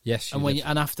 Yes,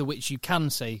 and after which you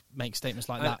can make statements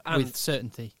like that with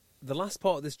certainty. The last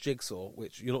part of this jigsaw,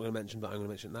 which you're not going to mention, but I'm going to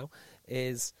mention it now,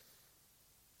 is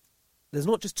there's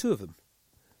not just two of them.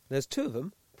 There's two of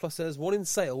them, plus there's one in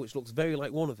Sale, which looks very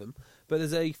like one of them, but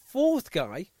there's a fourth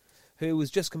guy who has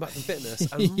just come back from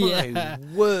fitness, and my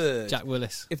word, Jack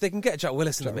Willis. If they can get Jack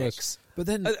Willis in the mix, but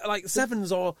then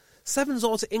sevens are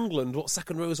to England what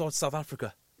second rows are to South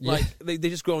Africa. Like, they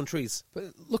just grow on trees. But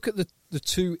look at the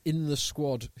two in the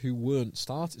squad who weren't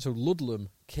started. So Ludlam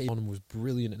came on and was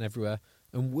brilliant and everywhere.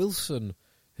 And Wilson,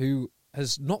 who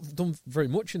has not done very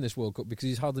much in this World Cup because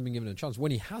he's hardly been given a chance.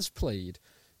 When he has played,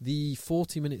 the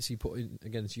 40 minutes he put in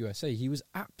against USA, he was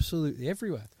absolutely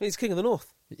everywhere. He's king of the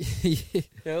North.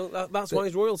 That's why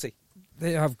he's royalty.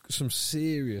 They have some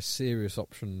serious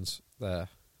options there.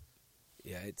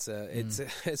 Yeah,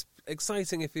 it's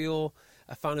exciting if you're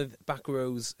a fan of back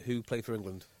rows who play for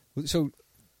England. So,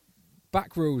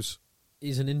 back rows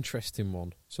is an interesting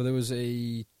one. So there was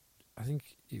I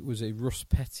think it was a Russ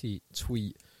Petty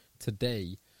tweet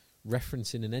today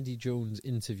referencing an Eddie Jones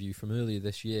interview from earlier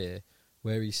this year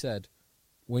where he said,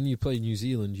 when you play New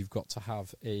Zealand, you've got to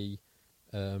have a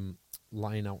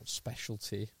line-out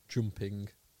specialty jumping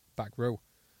back row.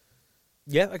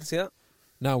 Yeah, I can see that.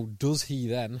 Now, does he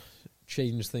then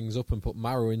change things up and put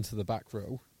Marrow into the back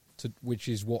row, which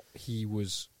is what he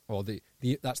was, or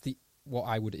that's what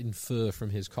I would infer from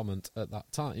his comment at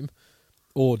that time,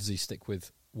 or does he stick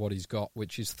with what he's got,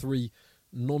 which is 3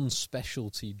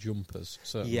 non-specialty jumpers?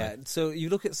 Certainly. Yeah. So you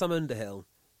look at Sam Underhill.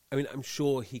 I mean, I'm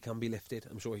sure he can be lifted.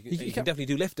 I'm sure he can definitely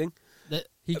do lifting.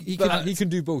 He can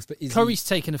do both. But Curry's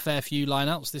taken a fair few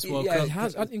line-outs this World Cup. He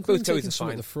has, including taking some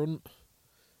at the front.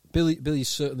 Billy's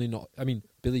certainly not. I mean,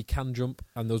 Billy can jump,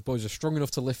 and those boys are strong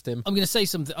enough to lift him. I'm going to say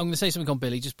something on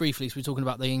Billy just briefly. So we're talking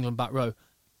about the England back row.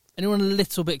 Anyone a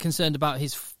little bit concerned about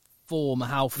his form,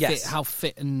 how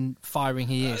fit and firing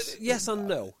he is? Yes and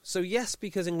no. So yes,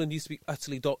 because England used to be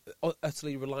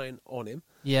utterly reliant on him.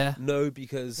 Yeah. No,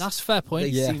 because that's a fair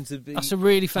point. They seem to be. That's a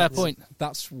really fair point.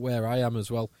 That's where I am as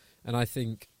well, and I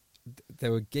think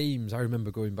there were games. I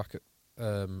remember going back at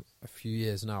a few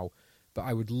years now. But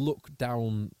I would look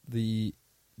down the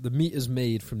metres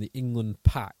made from the England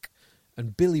pack,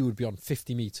 and Billy would be on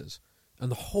 50 metres,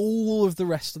 and the whole of the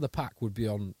rest of the pack would be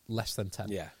on less than 10.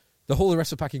 Yeah. The whole of the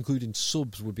rest of the pack, including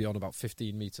subs, would be on about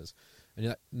 15 metres. And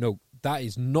you're like, no, that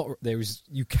is not...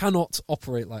 You cannot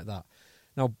operate like that.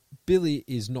 Now, Billy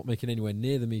is not making anywhere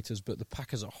near the metres, but the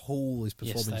pack as a whole is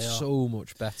performing so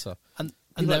much better. And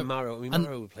like Marrow. I mean,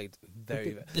 Marrow played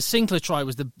very. The Sinclair try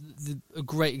was a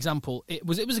great example. It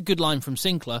was a good line from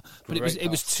Sinclair, but it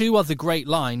was 2 other great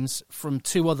lines from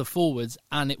 2 other forwards,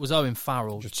 and it was Owen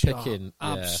Farrell just pick in,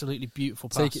 absolutely beautiful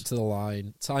pass. Take it to the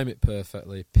line, time it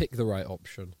perfectly, pick the right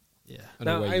option. Yeah.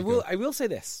 Now I will say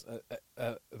this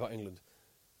about England: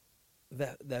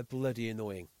 they're bloody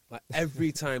annoying. Like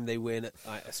every time they win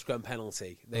a scrum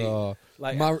penalty,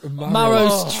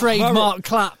 Marrow's trademark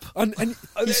clap, and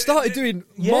he started doing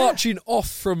marching off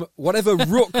from whatever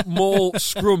ruck, maul,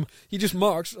 scrum. He just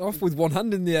marched off with one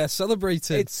hand in the air,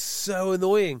 celebrating. It's so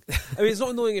annoying. I mean, it's not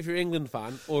annoying if you're an England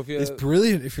fan, or if you're. It's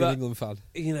brilliant if you're an England fan.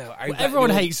 You know, everyone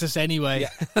hates us anyway.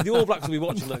 Yeah, the All Blacks will be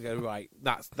watching that. Go right.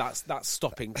 That's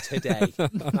stopping today.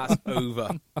 That's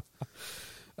over.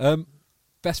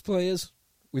 Best players.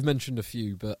 We've mentioned a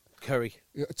few, but Curry.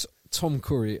 Tom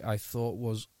Curry, I thought,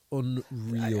 was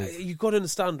unreal. You've got to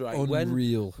understand, right?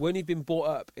 Unreal. When you've been brought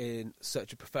up in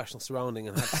such a professional surrounding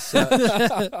and had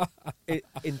such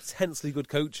intensely good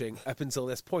coaching up until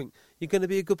this point, you're going to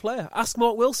be a good player. Ask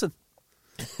Mark Wilson.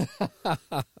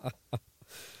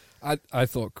 I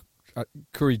thought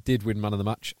Curry did win man of the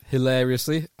match,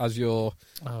 hilariously, as your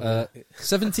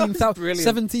 17,000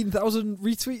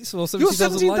 retweets or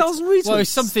 17,000 likes. 17,000 retweets? Well, it's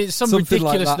some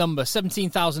ridiculous like number.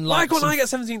 17,000 Why likes. can't I get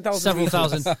 17,000 Several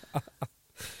thousand.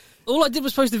 All I did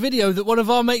was post a video that one of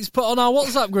our mates put on our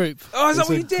WhatsApp group. Oh, is that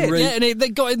what you did? Yeah, and they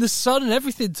got in the sun and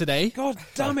everything today. God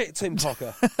damn it, Tim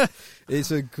Cocker.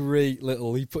 It's a great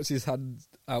little... He puts his hand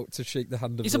out to shake the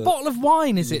hand of It's a bottle of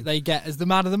wine, is it, they get as the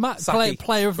man of the match,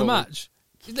 player of the match?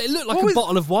 It looked like a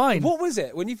bottle of wine. What was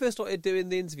it? When you first started doing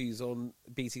the interviews on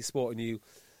BT Sport and you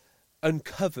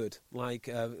uncovered, like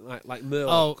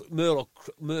Merle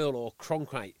or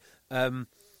Cronkite,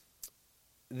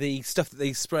 the stuff that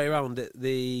they spray around at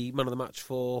the man of the match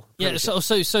for... Yeah,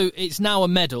 so it's now a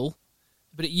medal,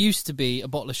 but it used to be a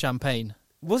bottle of champagne.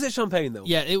 Was it champagne though?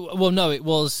 Yeah. It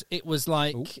was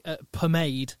like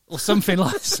pomade or something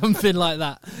like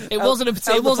that. It wasn't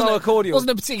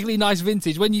a particularly nice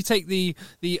vintage. When you take the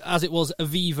as it was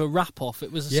Aviva wrap off,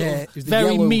 it was a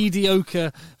very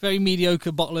mediocre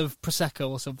bottle of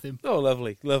Prosecco or something. Oh,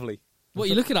 lovely. What are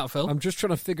you looking at, Phil? I'm just trying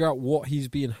to figure out what he's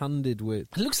being handed with.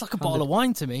 It looks like a bottle of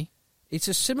wine to me. It's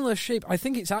a similar shape. I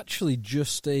think it's actually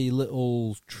just a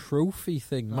little trophy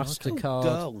thing, MasterCard.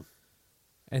 Dull.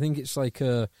 I think it's like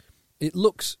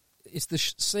it's the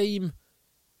same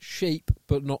shape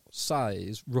but not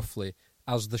size, roughly,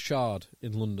 as the Shard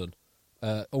in London,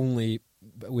 only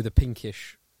with a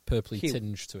pinkish purpley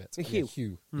tinge to it.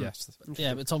 Hue. Yes.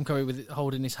 Yeah, but Tom Curry with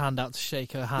holding his hand out to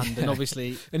shake her hand, and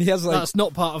obviously and he has that's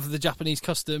not part of the Japanese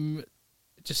custom.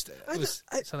 It's hilarious.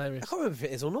 I can't remember if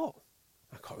it is or not.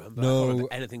 I can't remember. No, I can't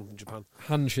remember anything from Japan.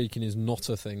 Handshaking is not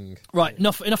a thing. Right,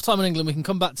 enough time on England. We can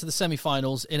come back to the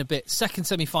semi-finals in a bit. Second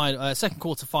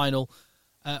quarter final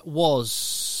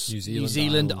was New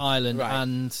Zealand, Ireland, right.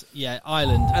 And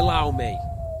Ireland. Allow me.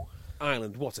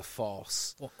 Ireland, what a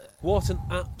farce. What an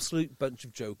absolute bunch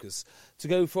of jokers. To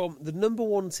go from the number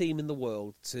one team in the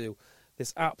world to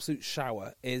this absolute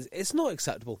shower it's not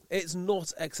acceptable. It's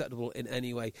not acceptable in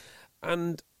any way.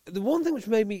 And the one thing which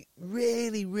made me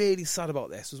really, really sad about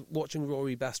this was watching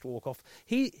Rory Best walk off.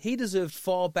 He deserved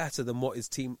far better than what his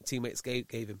teammates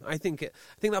gave him. I think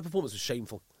that performance was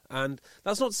shameful. And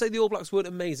that's not to say the All Blacks weren't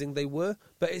amazing. They were.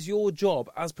 But it's your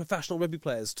job as professional rugby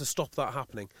players to stop that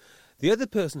happening. The other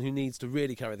person who needs to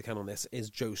really carry the can on this is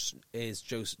Joe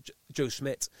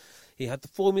Schmidt. He had the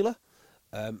formula.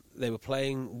 They were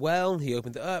playing well. He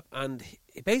opened it up, and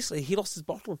he lost his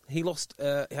bottle. He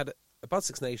had a bad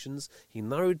Six Nations. He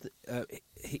narrowed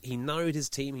his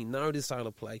team. He narrowed his style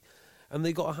of play, and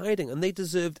they got a hiding. And they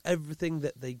deserved everything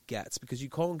that they get, because you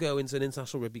can't go into an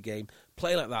international rugby game,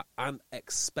 play like that, and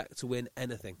expect to win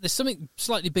anything. There's something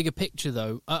slightly bigger picture,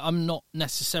 though. I'm not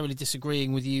necessarily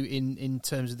disagreeing with you in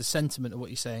terms of the sentiment of what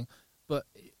you're saying, but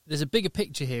there's a bigger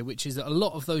picture here, which is that a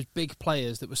lot of those big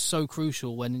players that were so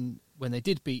crucial when they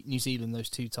did beat New Zealand those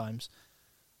two times,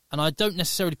 and I don't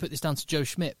necessarily put this down to Joe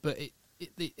Schmidt, but it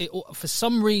for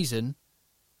some reason,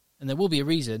 and there will be a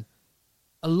reason,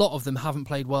 a lot of them haven't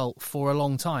played well for a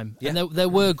long time. Yeah. And there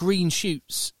were green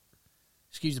shoots,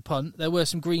 excuse the pun, there were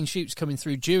some green shoots coming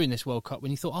through during this World Cup when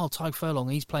you thought, Tadhg Furlong,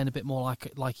 he's playing a bit more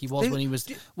like he was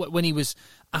when he was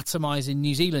atomising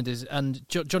New Zealanders, and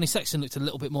Johnny Sexton looked a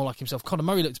little bit more like himself. Conor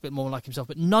Murray looked a bit more like himself,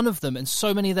 but none of them, and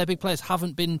so many of their big players,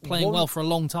 haven't been playing well for a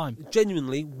long time.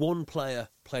 Genuinely, one player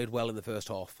played well in the first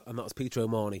half, and that was Peter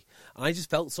O'Mahony. And I just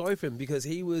felt sorry for him because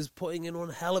he was putting in one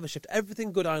hell of a shift.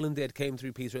 Everything good Ireland did came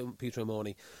through Peter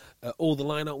O'Mahony. All the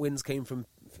line-out wins came from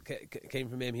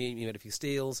him. He made a few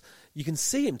steals. You can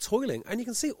see him toiling, and you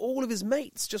can see all of his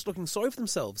mates just looking sorry for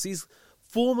themselves. These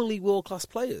formerly world-class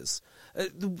players.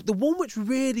 The one which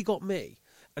really got me,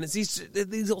 and it's these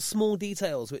little small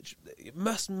details which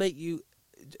must make you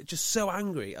just so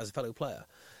angry as a fellow player.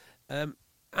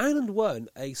 Ireland won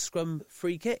a scrum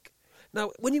free kick.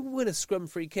 Now, when you win a scrum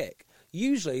free kick,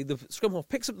 usually the scrum half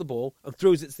picks up the ball and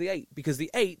throws it to the 8, because the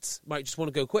 8 might just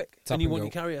want to go quick, and you want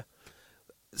your carrier.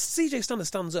 CJ Stander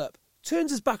stands up,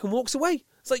 turns his back and walks away.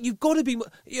 It's like, you've got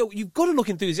to look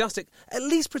enthusiastic. At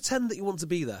least pretend that you want to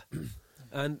be there.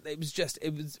 And it was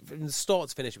from the start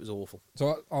to finish, it was awful.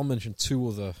 So I'll mention two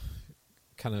other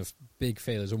kind of big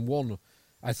failures. And one,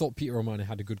 I thought Peter O'Mahony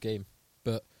had a good game,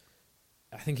 but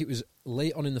I think it was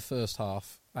late on in the first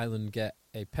half, Ireland get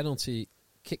a penalty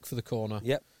kick for the corner.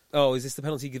 Yep. Oh, is this the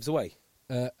penalty he gives away?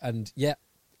 Bad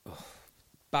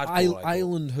call,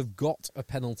 Ireland have got a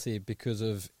penalty because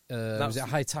of was it a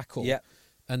high tackle? Yeah.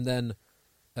 And then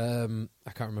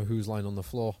I can't remember who's lying on the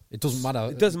floor. It doesn't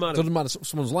matter. It doesn't matter. It doesn't matter.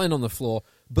 Someone's lying on the floor,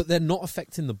 but they're not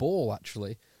affecting the ball,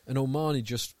 actually. And O'Mahony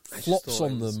just flops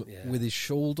on them with his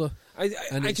shoulder. I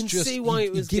can see why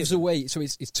it was he gives away. So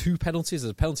it's two penalties.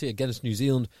 There's a penalty against New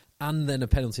Zealand and then a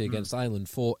penalty against Ireland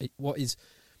for what is...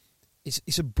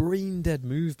 It's a brain-dead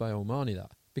move by O'Mahony,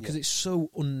 that. Because it's so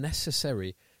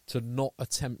unnecessary to not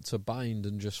attempt to bind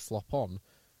and just flop on.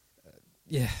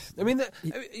 I mean,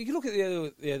 you can look at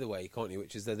the other way, can't you?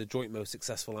 Which is they're the joint most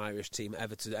successful Irish team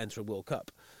ever to enter a World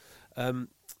Cup.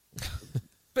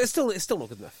 But it's still not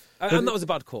good enough, and that was a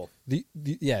bad call.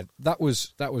 That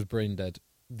was brain dead.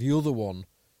 The other one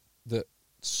that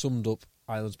summed up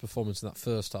Ireland's performance in that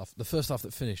first half, the first half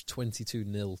that finished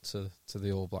 22-0 to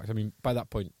the All Blacks. I mean, by that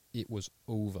point it was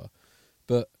over.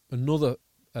 But another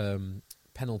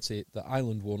penalty that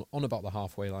Ireland won on about the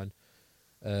halfway line.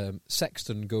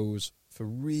 Sexton goes for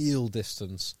real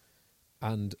distance,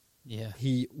 and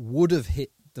he would have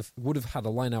had a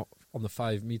line out on the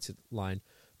 5 metre line,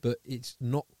 but it's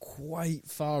not quite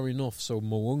far enough. So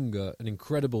Mo'unga, an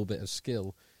incredible bit of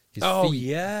skill, his feet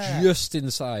just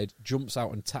inside, jumps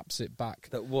out and taps it back.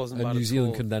 That wasn't and bad New at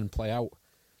Zealand all. can then play out,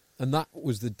 and that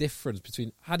was the difference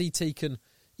between had he taken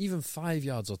even 5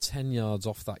 yards or 10 yards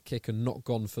off that kick and not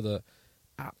gone for the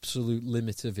absolute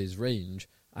limit of his range,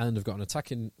 and have got an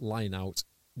attacking line out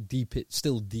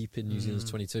still deep in New Zealand's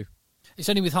 22. It's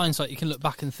only with hindsight you can look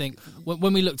back and think,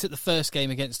 when we looked at the first game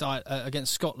against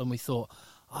Scotland, we thought,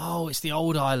 it's the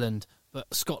old Ireland,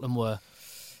 but Scotland were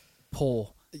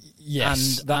poor.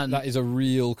 Yes, that is a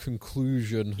real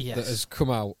conclusion that has come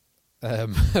out.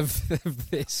 of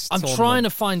this I'm tournament. trying to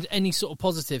find any sort of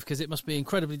positive because it must be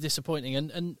incredibly disappointing.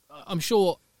 And I'm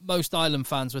sure most Ireland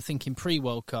fans were thinking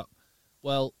pre-World Cup,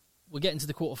 well, we're getting to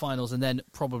the quarterfinals and then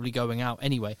probably going out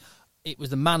anyway. It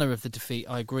was the manner of the defeat,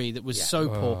 I agree, that was so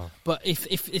poor. But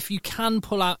if you can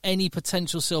pull out any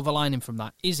potential silver lining from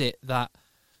that, is it that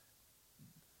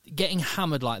getting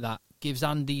hammered like that gives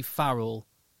Andy Farrell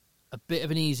a bit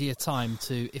of an easier time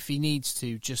to, if he needs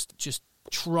to, just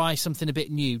try something a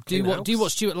bit new. Do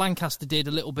what Stuart Lancaster did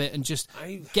a little bit and just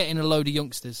get in a load of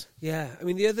youngsters. Yeah, I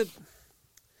mean, the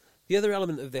other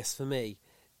element of this for me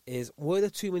is, were there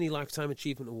too many Lifetime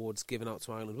Achievement Awards given out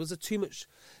to Ireland? Was there too much...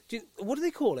 what do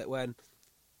they call it when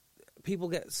people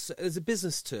get... There's a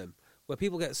business term where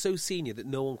people get so senior that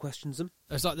no one questions them.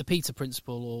 It's like the Peter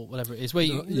Principle or whatever it is. Where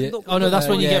you, No, that's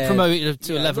when you get promoted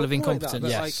to a level of incompetence.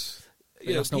 Yes.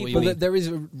 That's not what you mean. There is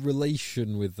a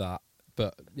relation with that,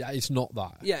 but it's not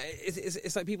that. Yeah,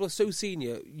 it's like people are so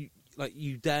senior,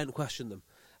 you daren't question them.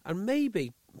 And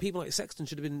maybe people like Sexton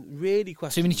should have been really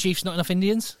questioned. Too many chiefs, not enough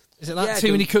Indians? Is it that? Yeah,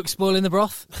 Too many cooks spoiling the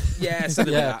broth? Yeah,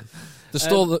 something like that.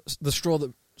 The straw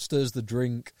that stirs the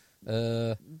drink.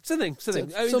 Something. Something.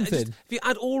 If you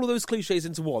add all of those cliches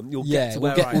into one, you'll get to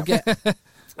where I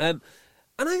am.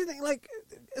 And I think, like,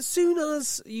 as soon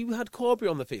as you had Carberry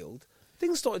on the field,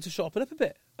 things started to sharpen up a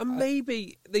bit. And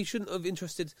maybe they shouldn't have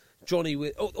interested Johnny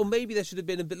with... Or maybe there should have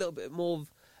been a little bit more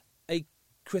of a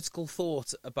critical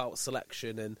thought about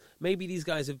selection, and maybe these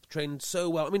guys have trained so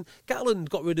well. I mean,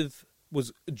 Gatland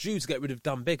was due to get rid of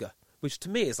Dan Bigger, which to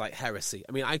me is like heresy.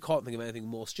 I mean, I can't think of anything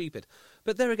more stupid.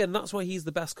 But there again, that's why he's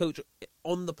the best coach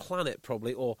on the planet,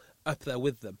 probably, or up there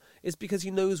with them, is because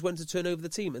he knows when to turn over the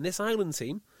team. And this Ireland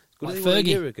team, good as they were a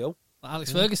year ago,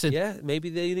 Alex Ferguson. Yeah, maybe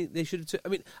they should have. I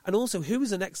mean, and also, who is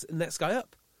the next guy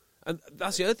up? And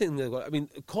that's the other thing they've got. I mean,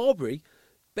 Carberry,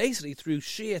 basically through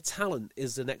sheer talent,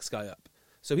 is the next guy up.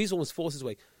 So he's almost forced his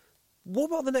way. What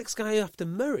about the next guy after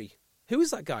Murray? Who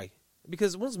is that guy?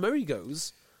 Because once Murray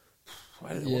goes,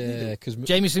 I don't know what they do. Because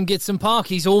Jamieson Gibson Park,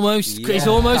 he's almost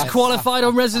qualified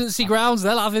on residency grounds.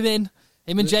 They'll have him in.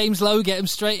 Him and James Lowe get him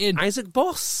straight in. Isaac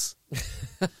Boss.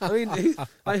 I mean,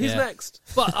 who's next?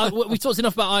 But we talked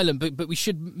enough about Ireland, but we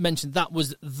should mention that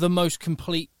was the most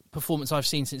complete performance I've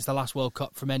seen since the last World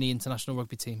Cup from any international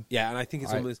rugby team. Yeah, and I think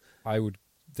it's almost... I would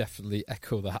definitely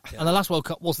echo that. Yeah. And the last World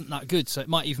Cup wasn't that good, so it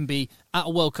might even be, at a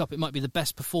World Cup, it might be the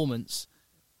best performance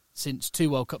since 2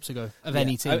 World Cups ago of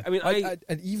any team. I mean,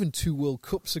 and even 2 World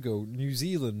Cups ago, New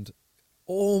Zealand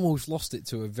almost lost it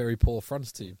to a very poor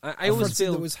France team. I always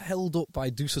feel... that was held up by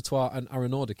Dusatoir and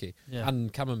Aronaudici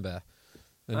and Camembert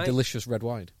and delicious red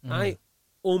wine. I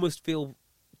almost feel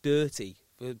dirty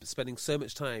for spending so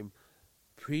much time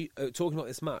talking about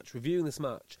this match, reviewing this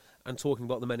match, and talking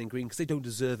about the men in green, because they don't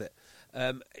deserve it.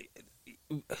 I'm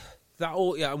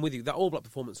with you. That All Black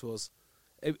performance was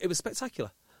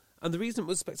spectacular, and the reason it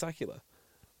was spectacular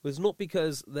was not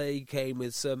because they came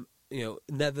with some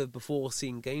never before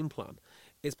seen game plan.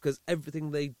 It's because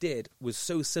everything they did was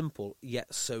so simple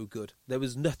yet so good. There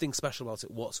was nothing special about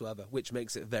it whatsoever, which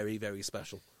makes it very, very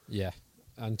special. Yeah,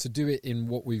 and to do it in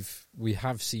what we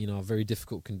have seen are very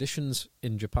difficult conditions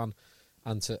in Japan,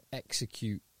 and to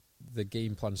execute the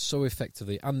game plan so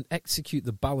effectively and execute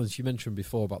the balance you mentioned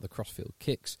before about the crossfield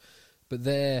kicks, but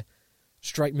their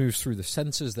strike moves through the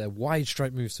centres, their wide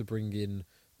strike moves to bring in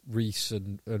Rees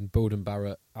and Bowden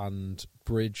Barrett and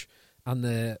Bridge, and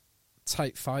their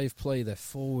tight 5 play, their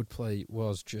forward play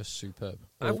was just superb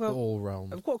all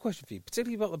round. I've got a question for you,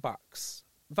 particularly about the backs.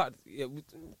 In fact,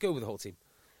 go with the whole team.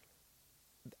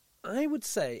 I would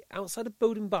say outside of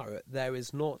Bowden Barrett, there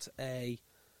is not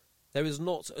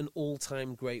an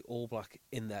all-time great All Black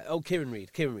in there. Oh, Kieran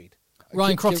Reid.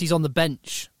 Ryan Crotty's on the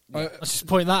bench. Let's just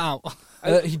point that out.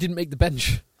 He didn't make the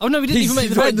bench. Oh, no, he didn't even make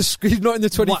the bench. He's not in the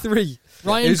 23.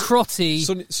 Ryan Crotty,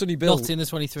 Sonny Bill, not in the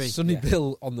 23. Sonny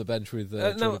Bill on the bench with...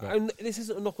 this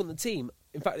isn't a knock on the team.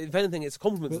 In fact, if anything, it's a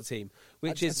compliment to the team,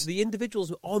 which is the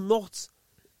individuals are not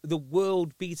the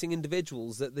world-beating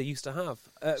individuals that they used to have.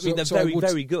 They're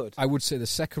very good. I would say the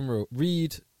second row,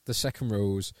 Reid, the second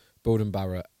rows, Bowden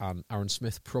Barrett and Aaron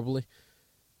Smith, probably.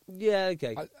 Yeah,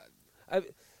 okay.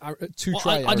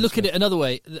 I'd look at it another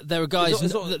way. There are guys.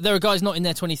 There are guys not in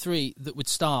their 23 that would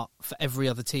start for every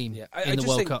other team in the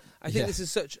World Cup. I think this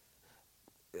is such.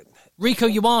 Rico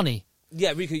Ioane.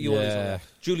 Yeah, Rico Ioane's not there.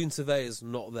 Julian Surveyor's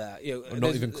not there.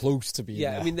 Not even close to being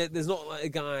there. I mean, there's not like a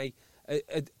guy,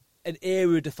 an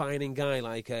era-defining guy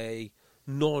like a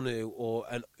Nonu or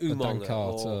an Umong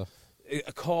or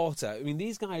a Carter. I mean,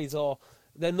 these guys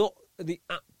they're not the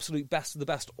absolute best of the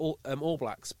best All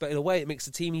Blacks, but in a way it makes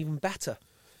the team even better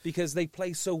because they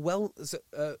play so well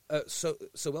so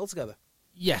well together.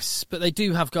 Yes, but they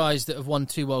do have guys that have won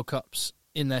 2 World Cups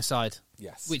in their side.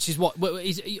 Yes. Which is what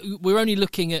we're only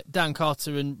looking at. Dan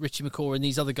Carter and Richie McCaw and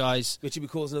these other guys. Richie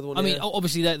McCaw's another one. I mean,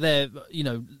 obviously they're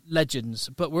legends,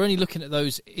 but we're only looking at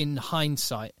those in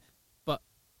hindsight. But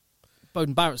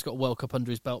Bowden Barrett's got a World Cup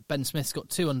under his belt. Ben Smith's got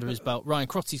 2 under his belt. Ryan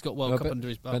Crotty's got World Cup under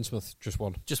his belt. Ben Smith just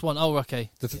one. Just one. Oh, okay.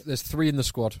 There's 3 in the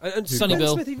squad. And Sonny Ben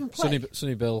Bill. Smith even play?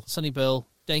 Sonny Bill.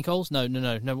 Dane Coles? No. What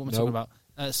am I talking about?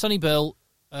 Sonny Bill,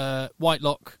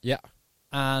 Whitelock,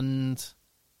 and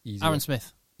Easy Aaron one.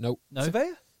 Smith. No.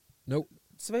 Surveyor? No.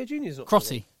 Surveyor Junior's not.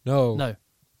 Crotty. No. No.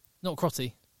 Not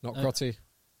Crotty. Not Crotty.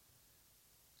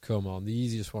 Come on, the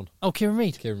easiest one. Oh, Kieran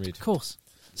Reid. Kieran Reid. Of course.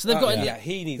 So they've got... Yeah,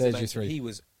 he needs There's a your mention. 3. He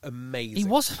was amazing. He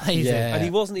was amazing. Yeah. And he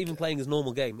wasn't even playing his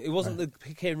normal game. It wasn't the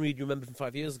Kieran Reid you remember from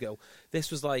 5 years ago. This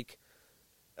was like...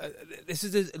 this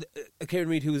is a Kieran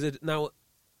Reid who is now,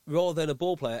 rather than a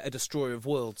ball player, a destroyer of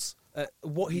worlds.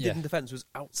 What he did in defence was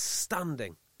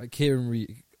outstanding. Kieran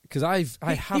Reid... Because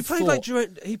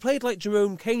he played like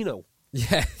Jerome Kano.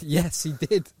 Yeah, yes, he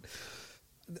did.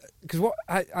 Because what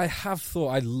I have thought,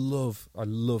 I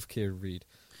love Kieran Reid,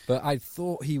 but I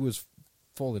thought he was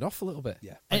falling off a little bit.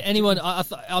 Yeah. Anyone,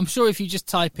 I'm sure if you just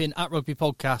type in @Rugby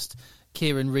Podcast,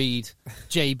 Kieran Reid,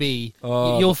 JB,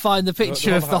 you'll find the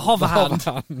picture of the hover hand.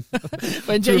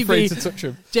 When Too afraid to touch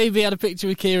him. JB had a picture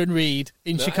of Kieran Reid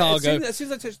in Chicago. As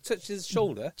soon as I touched his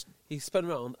shoulder, he spun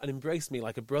around and embraced me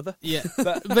like a brother. Yeah,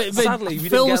 but Phil sadly, we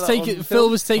didn't get was that taking. on Phil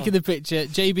film. was taking the picture.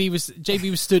 JB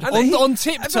was stood And on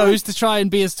tiptoes to try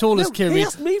and be as tall as Kieran He Reid,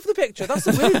 asked me for the picture. That's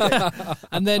the weird thing.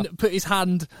 and then put his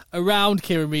hand around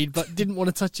Kieran Reid, but didn't want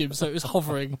to touch him, so it was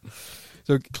hovering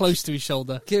So close to his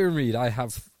shoulder. Kieran Reid, I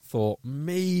have thought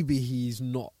maybe he's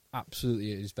not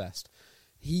absolutely at his best.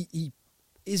 He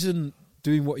isn't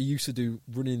doing what he used to do,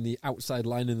 running the outside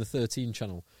line in the 13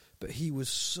 channel, but he was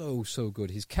so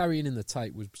good. His carrying in the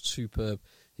tight was superb.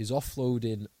 His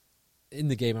offloading in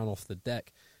the game and off the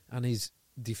deck, and his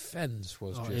defence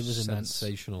was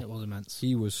sensational. It was immense.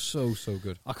 He was so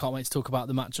good. I can't wait to talk about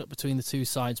the matchup between the two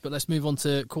sides, but let's move on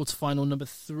to quarterfinal number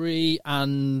 3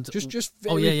 and Just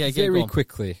very, go very on.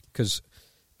 quickly, because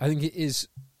I think it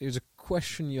was a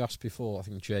question you asked before, I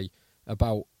think, Jay,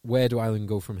 about where do Ireland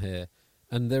go from here,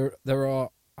 and there are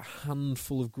a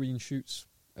handful of green shoots.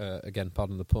 Again,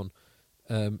 pardon the pun.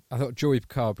 I thought Joey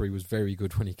Carberry was very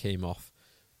good when he came off.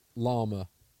 Lama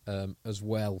as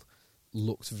well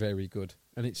looked very good,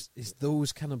 and it's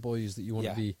those kind of boys that you want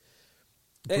to be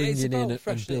bringing in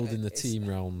and building the team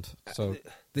round. So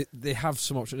they have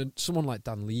some option. And someone like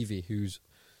Dan Levy, who's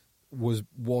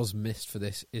was missed for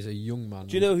this, is a young man.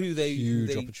 Do you know who huge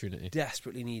they opportunity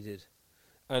desperately needed?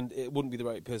 And it wouldn't be the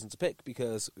right person to pick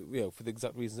because, for the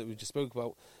exact reasons that we just spoke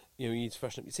about, you need to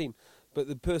freshen up your team. But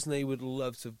the person they would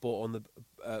love to have bought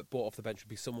off the bench would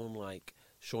be someone like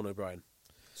Sean O'Brien.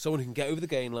 Someone who can get over the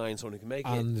gain line, someone who can make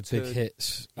and it. big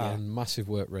hits and massive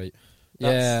work rate.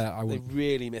 I would. They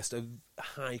really missed a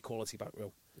high quality back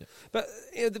row. Yeah. But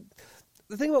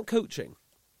the thing about coaching,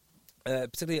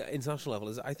 particularly at international level,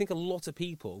 is I think a lot of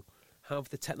people have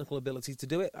the technical ability to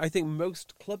do it. I think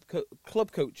most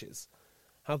club coaches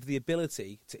have the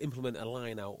ability to implement a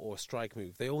line out or a strike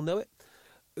move. They all know it.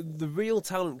 The real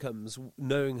talent comes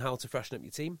knowing how to freshen up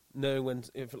your team, knowing when,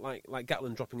 like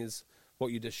Gatland dropping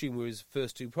what you'd assume were his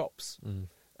first 2 props.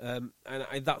 And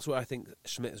that's where I think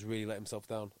Schmidt has really let himself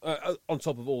down, on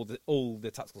top of all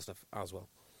the tactical stuff as well.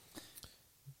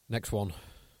 Next one.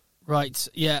 Right,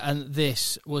 yeah, and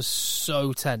this was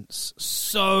so tense.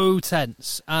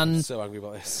 And I'm so angry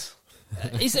about this.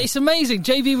 it's amazing.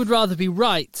 JV would rather be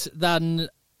right than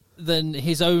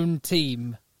his own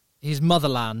team, his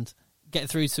motherland, get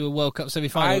through to a World Cup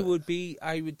semi-final.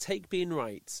 I would take being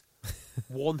right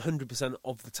 100%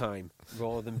 of the time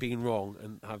rather than being wrong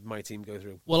and have my team go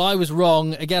through. Well, I was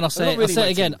wrong. Again, I'll say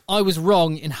it again. I was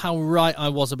wrong in how right I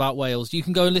was about Wales. You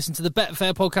can go and listen to the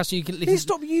Betfair podcast. You can listen. Please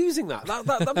stop using that.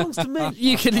 That belongs to me.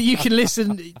 You can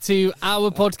listen to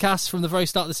our podcast from the very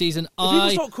start of the season. If people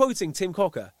start quoting Tim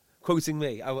Cocker, quoting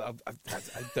me, I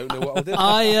don't know what I'll do.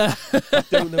 I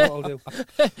don't know what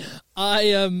I'll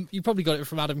do. You probably got it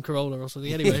from Adam Carolla or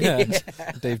something anyway.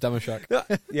 Dave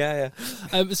Damashek. Yeah.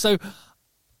 So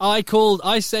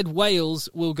I said Wales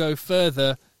will go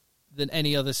further than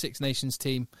any other Six Nations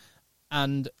team,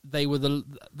 and they were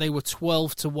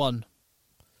 12-1.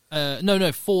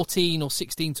 14 or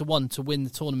 16-1 to win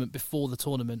the tournament before the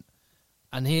tournament,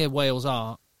 and here Wales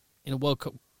are in a World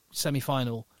Cup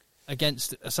semi-final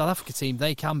against a South Africa team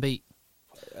they can beat.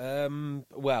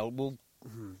 Well,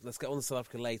 let's get on to South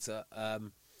Africa later.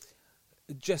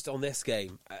 Just on this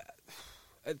game,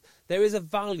 there is a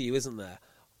value, isn't there,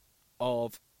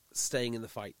 of staying in the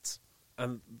fight.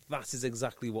 And that is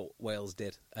exactly what Wales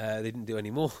did. They didn't do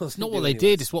any more. It's not what they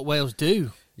did, it's what Wales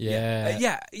do.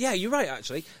 Yeah. Yeah, you're right,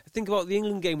 actually. Think about the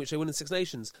England game, which they won in Six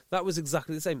Nations. That was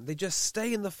exactly the same. They just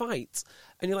stay in the fight,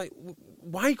 and you're like,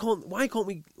 why can't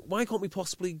we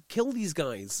possibly kill these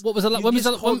guys? What was the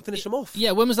can't finish them off?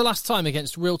 Yeah, when was the last time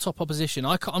against real top opposition?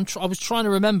 I was trying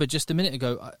to remember just a minute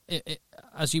ago,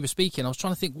 as you were speaking. I was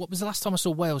trying to think, what was the last time I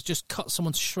saw Wales just cut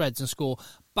someone to shreds and score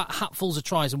hatfuls of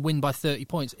tries and win by 30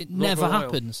 points? It never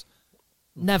happens.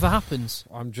 Never happens.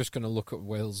 I'm just going to look at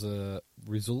Wales'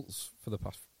 results for the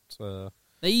past.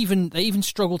 They even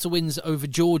struggle to wins over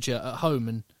Georgia at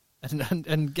home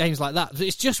and games like that.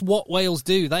 It's just what Wales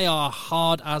do. They are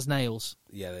hard as nails.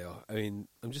 Yeah, they are. I mean,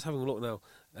 I'm just having a look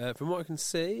now. From what I can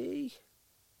see,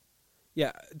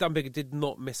 yeah, Dan Biggar did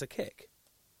not miss a kick,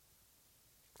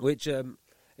 which it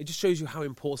just shows you how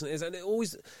important it is. And it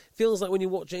always feels like when you're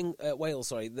watching Wales,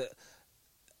 that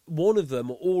one of them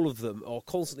or all of them are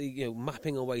constantly,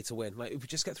 mapping a way to win. Like, if we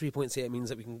just get 3 points here, it means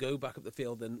that we can go back up the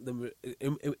field and then we're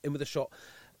in with a shot.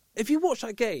 If you watch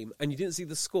that game and you didn't see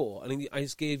the score, and I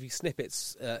just gave you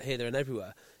snippets here, there, and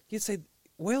everywhere, you'd say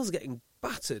Wales are getting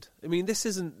battered. I mean, this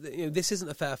isn't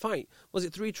a fair fight. Was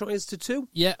it 3 tries to 2?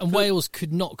 Yeah, and Wales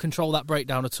could not control that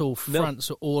breakdown at all. France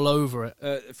were all over it.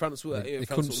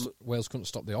 Wales couldn't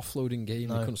stop the offloading game.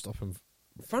 No. They couldn't stop them.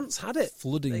 France had it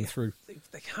flooding through.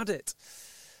 They had it.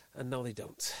 And now they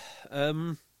don't.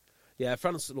 Yeah,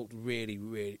 France looked really,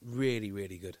 really, really,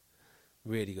 really good.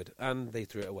 Really good. And they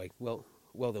threw it away. Well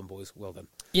done, boys. Well done.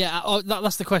 Yeah,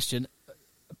 that's the question.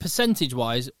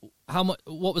 Percentage-wise,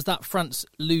 what was that France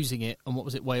losing it, and what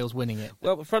was it Wales winning it?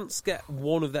 Well, France get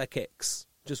one of their kicks.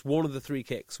 Just one of the 3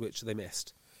 kicks which they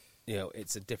missed.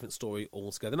 It's a different story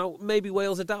altogether. Now, maybe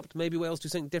Wales adapt. Maybe Wales do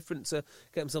something different to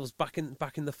get themselves back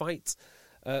in the fight.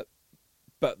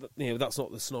 But that's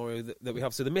not the scenario that we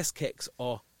have. So the missed kicks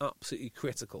are absolutely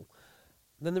critical.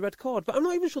 And then the red card, but I'm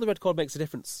not even sure the red card makes a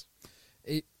difference.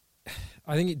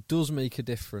 I think it does make a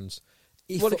difference.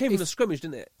 It came from the scrimmage,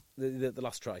 didn't it? The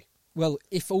last try. Well,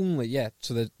 if only, yeah.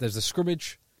 So there's the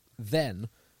scrimmage. Then,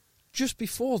 just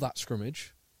before that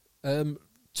scrimmage,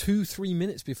 2-3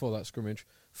 minutes before that scrimmage,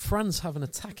 France have an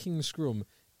attacking scrum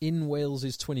in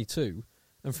Wales's 22.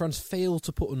 And France failed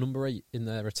to put a number 8 in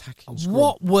their attacking scrum.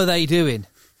 What were they doing?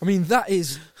 I mean, that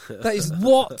is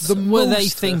what were they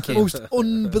thinking? Most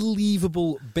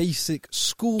unbelievable basic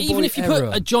schoolboy Even if you error.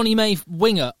 put a Johnny May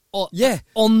winger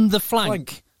on the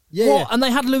flank. Yeah. What? And they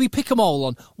had Louis Picamole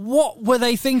on. What were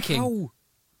they thinking?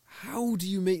 How do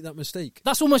you make that mistake?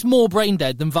 That's almost more brain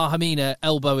dead than Vahamina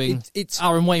elbowing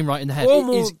Aaron Wainwright in the head. It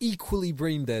is equally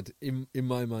brain dead in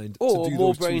my mind. Or to do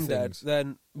more those brain two dead things.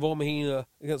 than Vahamina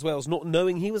against Wales, not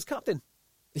knowing he was captain.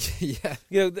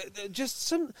 Yeah. Just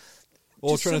some...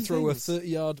 Or just trying to some throw things. a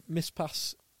 30-yard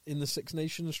mispass in the Six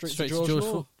Nations straight to George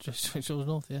North. Straight to George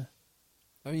North, yeah.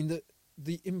 I mean,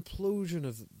 the implosion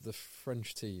of the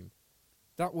French team,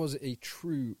 that was a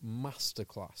true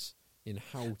masterclass in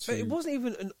how to... But it wasn't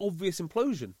even an obvious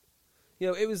implosion.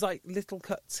 It was like little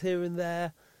cuts here and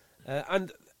there.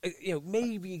 And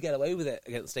maybe you get away with it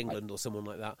against England or someone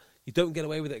like that. You don't get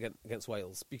away with it against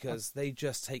Wales because they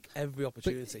just take every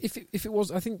opportunity. But if it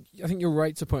was... I think you're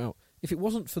right to point out, if it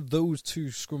wasn't for those 2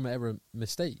 scrum error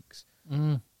mistakes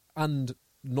and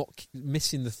not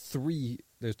missing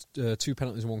the 2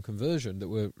 penalties and 1 conversion that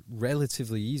were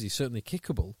relatively easy, certainly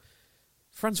kickable,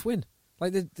 France win.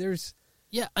 Like there's...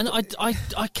 Yeah, and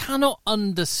I cannot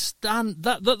understand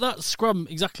that scrum,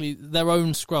 exactly their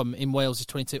own scrum in Wales is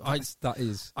 22.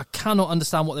 I cannot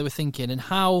understand what they were thinking and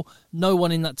how no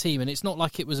one in that team, and it's not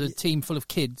like it was a team full of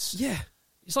kids. Yeah.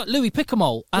 It's like Louis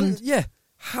Picamole. And yeah.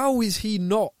 How is he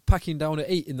not packing down at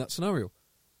 8 in that scenario?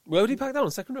 Where did he pack down?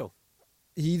 On second row?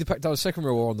 He either packed down second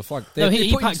row or on the flank.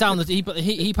 He packed down.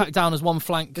 He packed down as one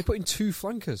flank. They put in 2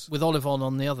 flankers with Olivon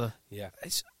on the other. Yeah,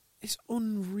 it's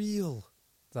unreal.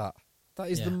 That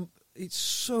is it's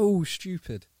so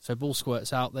stupid. So ball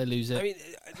squirts out, they lose it. I mean,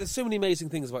 there's so many amazing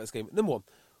things about this game. Number one,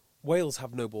 Wales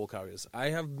have no ball carriers. I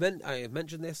have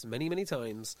mentioned this many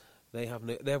times. They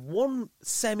have one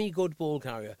semi-good ball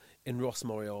carrier in Ross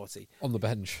Moriarty on the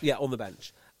bench. Yeah, on the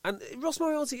bench. And Ross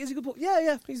Moriarty is a good ball.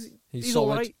 Yeah, he's all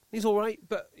right. He's all right,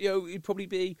 but he'd probably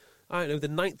be the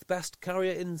 9th best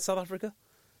carrier in South Africa,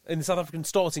 in the South African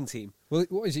starting team. Well,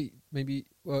 what is he? Maybe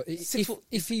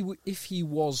if he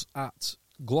was at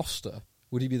Gloucester,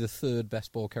 would he be the 3rd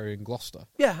best ball carrier in Gloucester?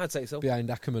 Yeah, I'd say so. Behind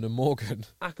Ackerman and Morgan.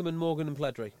 Ackerman, Morgan, and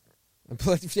Pledry.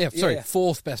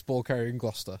 Fourth best ball carrier in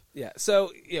Gloucester. Yeah,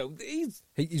 so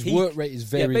his work rate is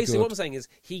very basically good. what I'm saying is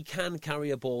he can carry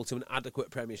a ball to an adequate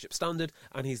Premiership standard,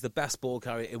 and he's the best ball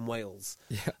carrier in Wales.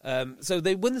 Yeah. So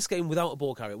they win this game without a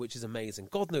ball carrier, which is amazing.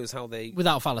 God knows how they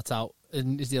without Falatau,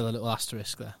 and is the other little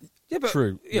asterisk there. Yeah, but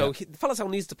True. Falatau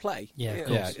needs to play. Yeah, of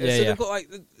course. course.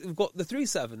 So they've got the 3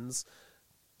 sevens.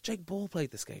 Jake Ball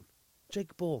played this game.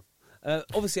 Jake Ball.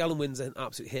 Obviously, Alan Wynn's an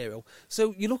absolute hero.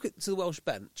 So you look to the Welsh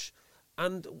bench.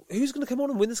 And who's going to come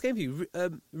on and win this game for you?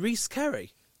 Rhys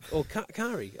Carey or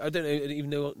Carey? I don't even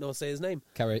know how to say his name.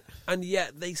 Carey. And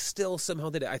yet they still somehow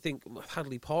did it. I think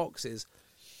Hadley Parks is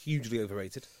hugely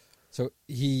overrated. So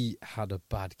he had a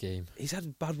bad game. He's had a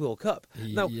bad World Cup.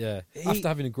 After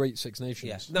having a great Six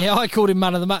Nations. Yeah, I called him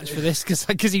man of the match for this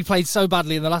because he played so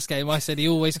badly in the last game. I said he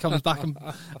always comes back and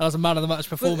has a man of the match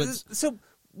performance. So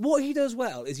what he does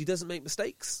well is he doesn't make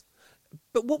mistakes.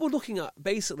 But what we're looking at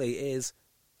basically is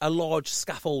a large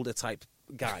scaffolder type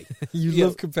guy. You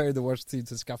love comparing the Welsh team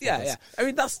to scaffolders. Yeah. I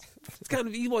mean, that's kind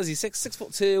of, what is he,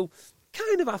 6'2",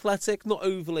 kind of athletic, not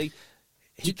overly.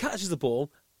 He catches the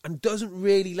ball and doesn't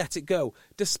really let it go,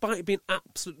 despite being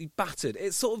absolutely battered.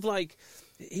 It's sort of like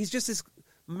he's just this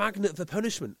magnet for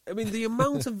punishment. I mean, the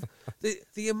amount of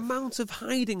the amount of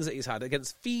hidings that he's had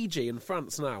against Fiji and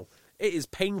France now. It is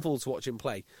painful to watch him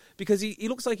play because he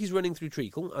looks like he's running through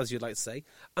treacle, as you'd like to say,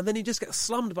 and then he just gets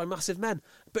slammed by massive men.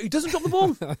 But he doesn't drop the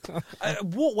ball.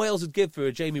 What Wales would give for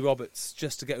a Jamie Roberts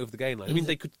just to get over the gain line. I mean,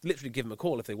 they could literally give him a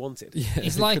call if they wanted. Yeah,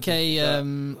 he's like I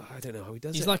don't know how he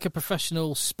does it. He's like a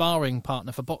professional sparring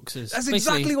partner for boxers. That's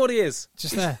exactly what he is.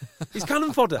 Just there. He's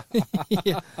cannon fodder.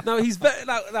 Yeah. No, he's very...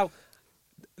 Now,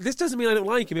 this doesn't mean I don't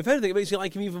like him. If anything, it makes me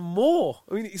like him even more.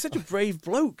 I mean, he's such a brave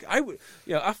bloke. I would,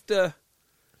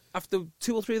 After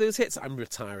 2 or 3 of those hits, I'm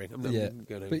retiring. I'm not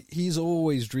going to. But he's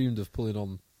always dreamed of pulling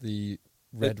on the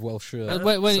red Welsh shirt.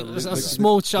 When he was a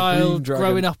small child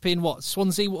growing up in what,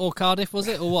 Swansea or Cardiff, was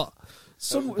it, or what?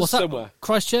 What's that? Somewhere.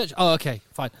 Christchurch? Oh, okay,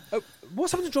 fine.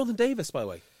 What's happened to Jonathan Davis, by the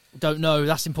way? Don't know.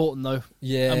 That's important though.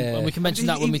 Yeah, and we can mention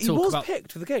that when we talk about. He was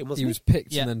picked for the game, wasn't he? He was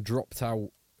picked and then dropped out.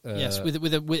 Yes, with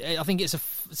I think it's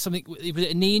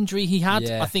a knee injury he had.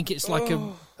 Yeah. I think it's like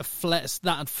a flare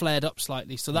that had flared up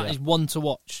slightly. So that is one to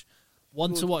watch.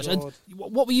 One to watch. God. And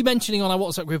what were you mentioning on our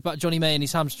WhatsApp group about Johnny May and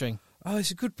his hamstring? Oh,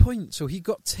 it's a good point. So he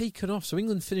got taken off. So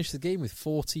England finished the game with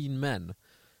 14 men.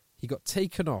 He got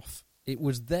taken off. It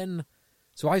was then.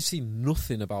 So I've seen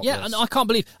nothing about this. Yeah, and I can't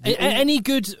believe any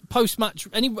good post-match,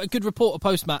 any good reporter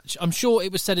post-match. I'm sure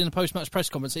it was said in a post-match press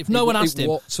conference. If no one asked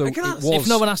him, if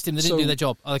no one asked him, they didn't do their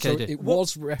job. Okay, they did.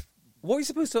 What are you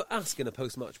supposed to ask in a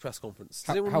post-match press conference?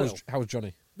 How's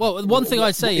Johnny? Well, one thing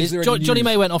I'd say is Johnny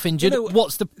May went off injured.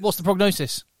 What's the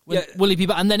prognosis? Will he be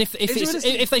back? And then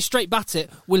if they straight bat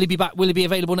it, will he be back? Will he be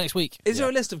available next week? Is there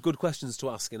a list of good questions to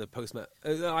ask in a post-match?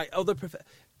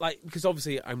 Because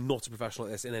obviously I'm not a professional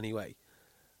at this in any way.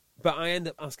 But I end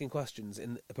up asking questions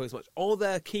in a post-match. Are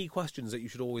there key questions that you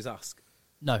should always ask?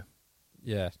 No.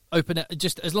 Yeah.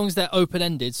 Just as long as they're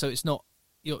open-ended, so it's not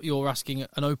you're asking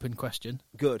an open question.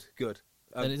 Good.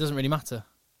 Then it doesn't really matter.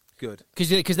 Good.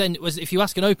 Because then if you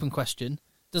ask an open question,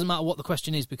 it doesn't matter what the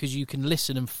question is because you can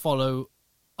listen and follow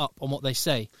up on what they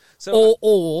say,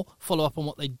 or follow up on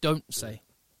what they don't say.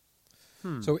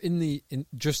 So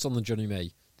just on the Johnny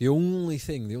May, the only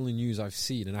news I've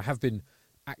seen, and I have been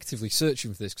actively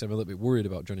searching for this because I'm a little bit worried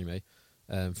about Johnny May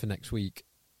for next week,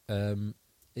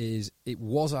 is it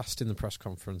was asked in the press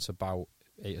conference about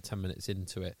 8 or 10 minutes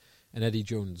into it, and Eddie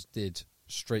Jones did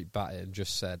straight bat it and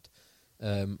just said,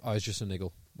 "I was just a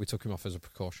niggle. We took him off as a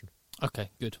precaution."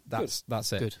 Okay, good. That's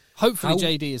it. Good. Hopefully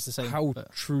JD is the same. How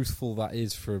truthful that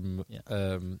is from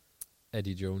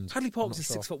Eddie Jones. Hadley Parks is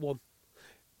 6'1".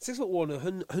 6'1",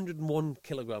 101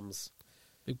 kilograms.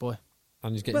 Big boy.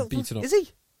 And he's getting beaten up. Is he?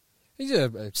 He's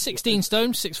 16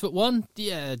 stone, 6'1".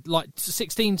 Yeah, like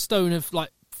 16 stone of like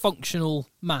functional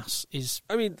mass is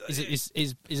a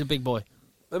big boy.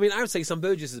 I mean, I would say Sam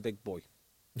Burgess is a big boy.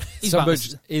 Sam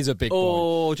Burgess is a big boy.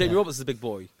 Or Jamie Roberts is a big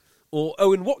boy. Or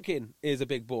Owen Watkin is a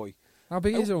big boy. How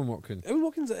big is Owen Watkin? Owen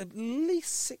Watkin's at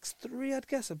least 6'3", I'd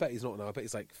guess. I bet he's not now. I bet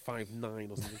he's like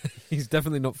 5'9" or something. He's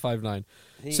definitely not 5'9".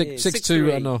 6'2"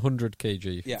 6'3". and 100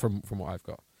 kg from what I've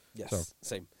got. Yes, so,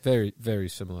 same. Very, very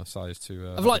similar size to...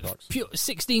 of like pure,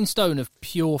 16 stone of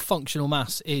pure functional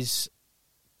mass is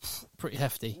pretty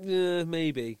hefty.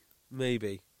 Maybe.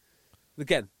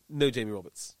 Again, no Jamie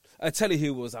Roberts. I tell you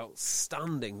who was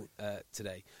outstanding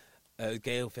today.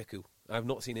 Gael Fickou. I've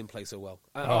not seen him play so well.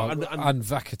 And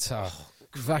Vakatawa.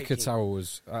 Vakatawa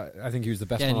was... I think he was the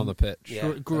best man on the pitch.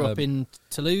 Yeah. Grew up in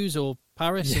Toulouse or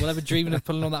Paris. We'll ever dreaming of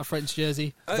pulling on that French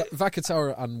jersey.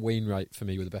 Vakatawa and Wainwright for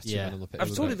me were the best two men on the pitch.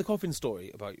 I've told you the coffin story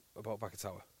about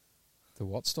Vakatawa. The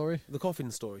what story? The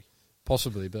coffin story.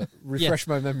 Possibly, but refresh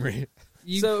my memory.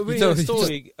 So a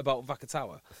story about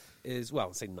Vakatawa is, well,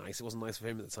 I'll say nice. It wasn't nice for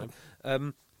him at the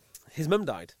time. His mum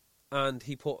died, and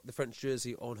he put the French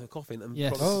jersey on her coffin and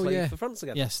played for France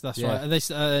again. Yes, that's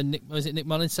right. And Nick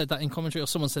Mullins said that in commentary, or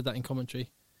someone said that in commentary.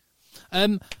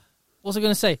 What was I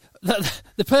going to say?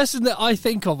 The person that I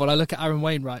think of when I look at Aaron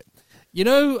Wainwright,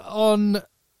 on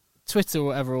Twitter or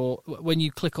whatever, or when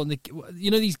you click on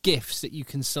these GIFs that you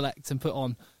can select and put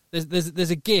on.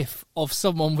 There's a GIF of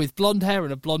someone with blonde hair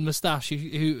and a blonde moustache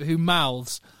who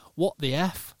mouths, "What the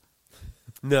F?"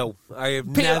 No, I have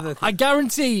never. I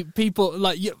guarantee people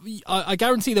I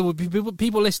guarantee there will be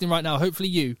people listening right now. Hopefully,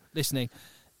 you listening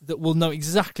that will know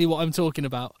exactly what I'm talking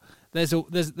about. There's a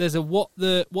what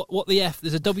the F.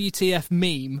 There's a WTF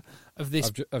meme of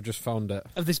this. I've just found it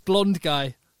of this blonde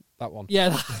guy. That one.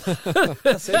 Yeah,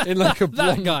 that's it. In like a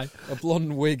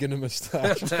blonde wig and a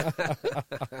moustache.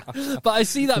 But I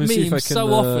see that meme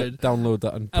so often. Download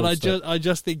that and I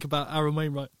just think about Aaron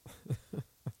Wainwright.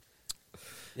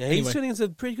 Yeah, he's turning into a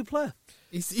pretty good player.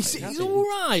 He's all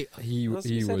right. He was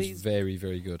very,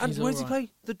 very good. And where does he play?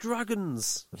 The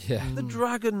Dragons. Yeah. The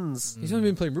Dragons. He's only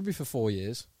been playing rugby for 4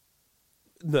 years.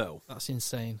 No. That's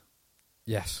insane.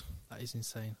 Yes. That is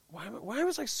insane. Why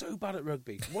was I so bad at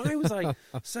rugby? Why was I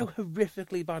so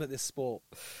horrifically bad at this sport?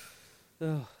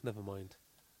 Oh, never mind.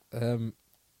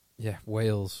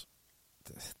 Wales,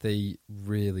 they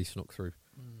really snuck through.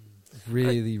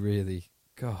 Really, really.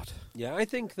 God. Yeah, I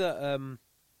think that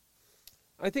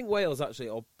Wales actually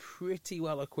are pretty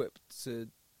well equipped to.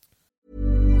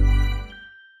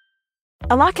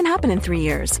 A lot can happen in 3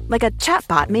 years, like a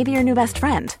chatbot may be your new best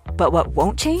friend. But what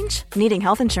won't change? Needing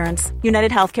health insurance. United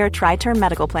Healthcare Tri-Term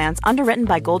Medical Plans, underwritten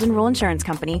by Golden Rule Insurance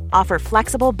Company, offer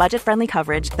flexible, budget-friendly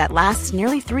coverage that lasts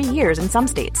nearly 3 years in some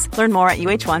states. Learn more at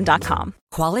uh1.com.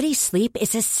 Quality sleep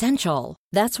is essential.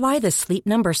 That's why the Sleep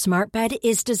Number Smart Bed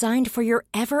is designed for your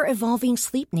ever-evolving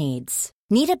sleep needs.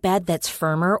 Need a bed that's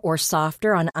firmer or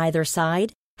softer on either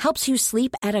side? Helps you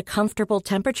sleep at a comfortable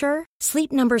temperature?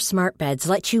 Sleep Number Smart Beds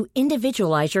let you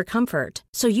individualize your comfort,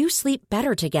 so you sleep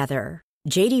better together.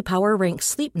 J.D. Power ranks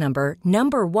Sleep Number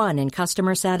number 1 in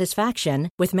customer satisfaction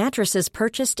with mattresses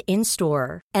purchased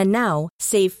in-store. And now,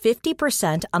 save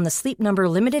 50% on the Sleep Number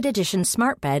Limited Edition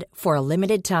Smart Bed for a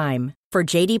limited time. For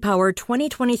J.D. Power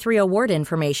 2023 award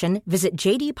information, visit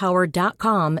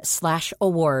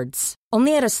jdpower.com/awards.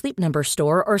 Only at a Sleep Number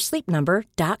store or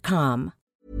sleepnumber.com.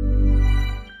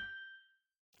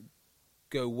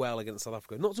 Go well against South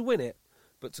Africa. Not to win it,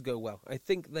 but to go well. I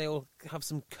think they'll have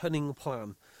some cunning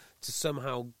plan to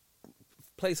somehow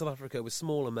play South Africa with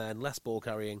smaller men, less ball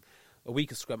carrying, a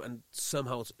weaker scrum, and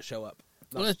somehow show up.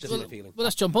 That's just my feeling. Well,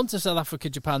 let's jump on to South Africa,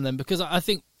 Japan then, because I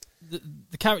think the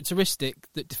characteristic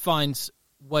that defines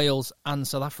Wales and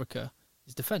South Africa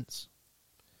is defence.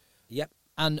 Yep.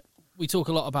 And we talk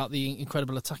a lot about the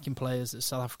incredible attacking players that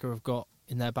South Africa have got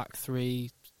in their back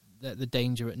three, the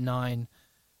danger at 9,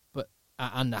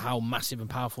 and how massive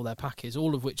and powerful their pack is,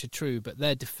 all of which are true, but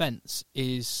their defence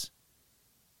is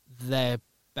their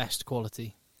best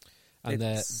quality. And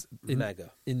it's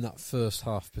mega. In that first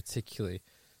half particularly,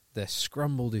 their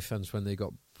scramble defence when they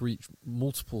got breached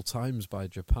multiple times by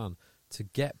Japan, to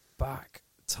get back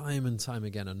time and time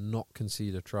again and not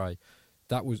concede a try,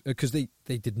 that was because they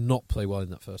did not play well in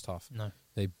that first half. No.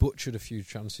 They butchered a few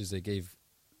chances. They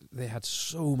had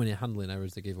so many handling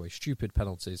errors. They gave away stupid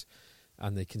penalties.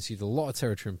 And they conceded a lot of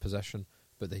territory in possession,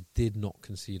 but they did not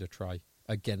concede a try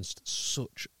against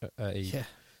such a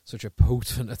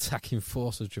potent attacking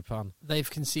force as Japan. They've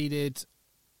conceded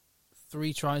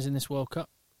 3 tries in this World Cup,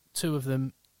 2 of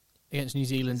them against New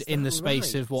Zealand in the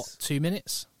space of 2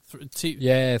 minutes? So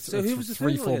who was the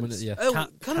 3-4 minutes? Yeah,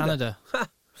 Canada.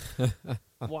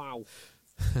 Wow.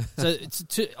 So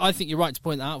I think you're right to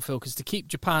point that out, Phil, because to keep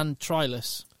Japan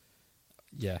tryless,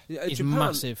 is Japan,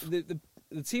 massive.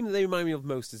 The team that they remind me of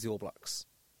most is the All Blacks.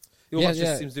 The All Blacks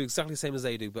just seems to do exactly the same as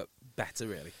they do, but better,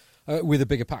 really. With a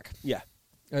bigger pack. Yeah.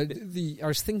 I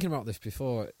was thinking about this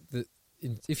before.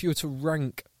 If you were to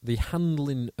rank the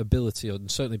handling ability, and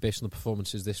certainly based on the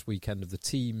performances this weekend of the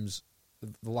teams,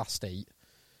 the last 8,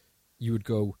 you would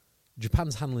go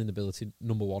Japan's handling ability,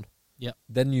 number 1. Yeah.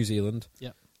 Then New Zealand.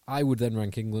 Yeah. I would then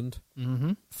rank England,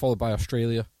 followed by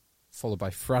Australia, followed by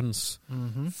France,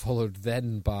 followed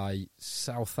then by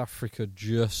South Africa,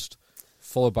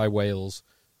 followed by Wales,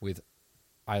 with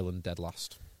Ireland dead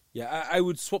last. Yeah, I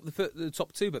would swap the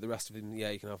top 2, but the rest of them,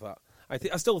 you can have that.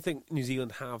 I still think New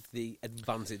Zealand have the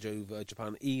advantage over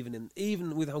Japan, even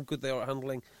with how good they are at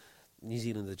handling. New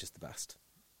Zealand are just the best.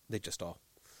 They just are.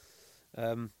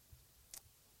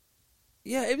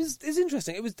 Yeah, it's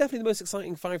interesting. It was definitely the most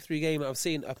exciting 5-3 game I've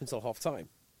seen up until half time.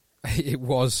 It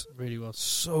was. Really was.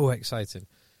 So exciting.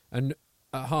 And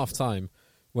at half time,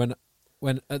 when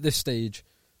at this stage,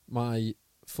 my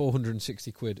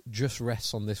 460 quid just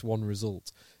rests on this one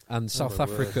result, and South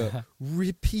Africa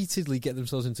repeatedly get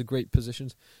themselves into great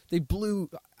positions. They blew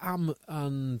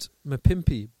and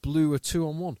Mapimpi blew a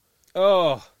 2-on-1.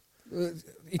 Oh.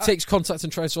 He takes contact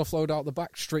and tries to offload out the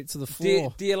back straight to the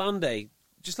floor. Diolande,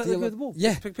 just let them go with the ball.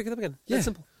 Yeah. Pick it up again. Yeah. That's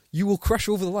simple. You will crash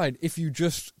over the line if you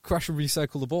just crash and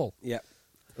recycle the ball. Yeah.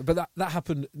 But that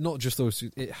happened, not just those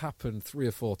two, it happened 3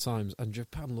 or 4 times, and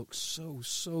Japan looked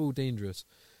so dangerous.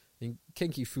 And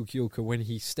Kenki Fukioka, when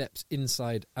he steps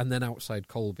inside and then outside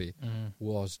Colby,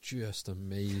 was just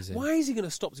amazing. Why is he going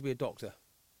to stop to be a doctor?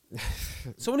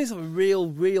 Someone needs to have a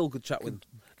real good chat with him.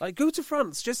 Like, go to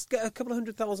France, just get a couple of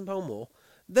 £100,000 more,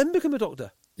 then become a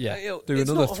doctor. Yeah, do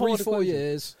another 3-4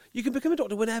 years. You can become a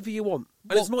doctor whenever you want,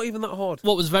 and it's not even that hard.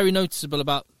 What was very noticeable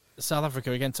about South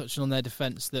Africa, again touching on their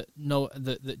defence, that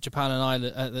Japan and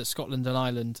Ireland, that Scotland and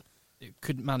Ireland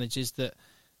couldn't manage, is that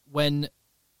when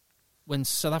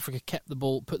South Africa kept the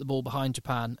ball, put the ball behind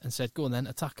Japan and said, "Go on then,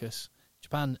 attack us,"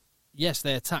 Japan, yes,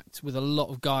 they attacked with a lot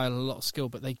of guile and a lot of skill,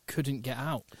 but they couldn't get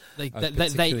out.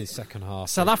 Particularly second half.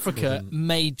 South Africa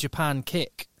made Japan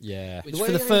kick. Yeah, which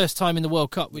for the first time in the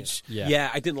World Cup. Which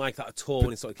I didn't like that at all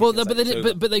when it started.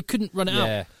 But they couldn't run it out.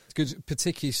 Yeah, because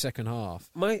particularly second half.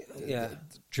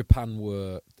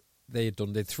 Japan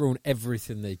they'd thrown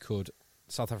everything they could.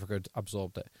 South Africa had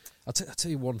absorbed it. I'll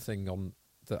tell you one thing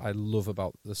that I love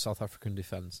about the South African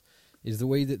defence is the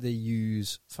way that they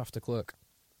use Faf de Klerk.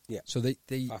 Yeah. So they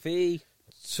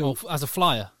as a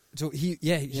flyer. So he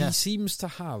seems to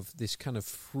have this kind of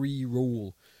free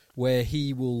role where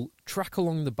he will track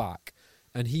along the back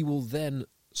and he will then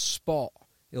spot,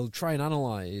 he'll try and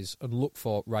analyse and look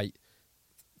for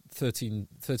 13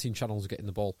 channels getting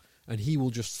the ball, and he will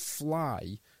just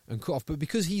fly and cut off. But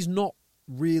because he's not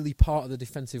really part of the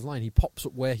defensive line, he pops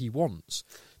up where he wants.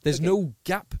 There's no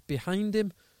gap behind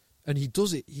him. And he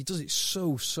does it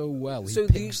so well. He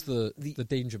picks the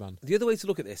danger man. The other way to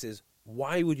look at this is,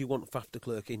 why would you want Faf de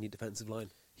Klerk in your defensive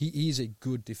line? He's a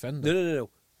good defender.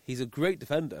 No. He's a great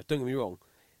defender, don't get me wrong,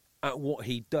 at what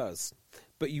he does.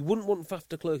 But you wouldn't want Faf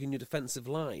de Klerk in your defensive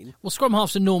line. Well, scrum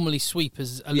halves are normally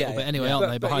sweepers a little bit anyway, aren't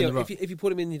they, behind the ruck? If you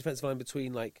put him in your defensive line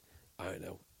between,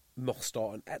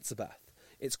 Mostert and Etzebeth,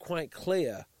 it's quite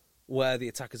clear where the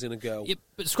attacker's going to go. Yeah,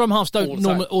 but scrum halves don't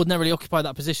ordinarily occupy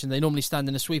that position. They normally stand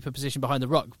in a sweeper position behind the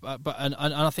ruck. And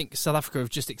I think South Africa have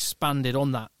just expanded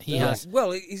on that. He has.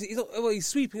 Well, he's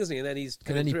sweeping, isn't he? And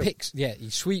then he picks. Yeah, he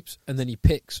sweeps and then he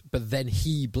picks, but then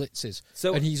he blitzes.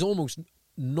 And he's almost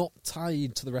not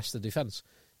tied to the rest of the defence.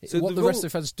 So what the rest of the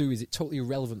defence do is totally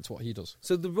irrelevant to what he does.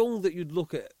 So the role that you'd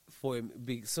look at for him would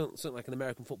be something like an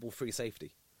American football free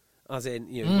safety. As in,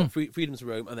 you've got freedom to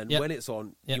roam, and then when it's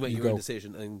on, you make your own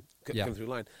decision and come through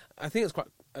the line. I think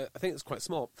it's quite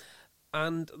smart,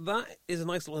 and that is a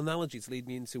nice little analogy to lead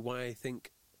me into why I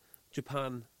think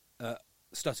Japan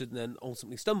stuttered and then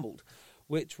ultimately stumbled,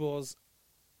 which was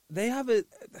their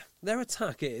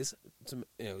attack is to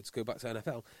go back to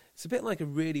NFL. It's a bit like a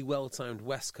really well-timed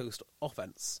West Coast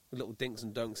offense with little dinks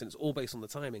and dunks, and it's all based on the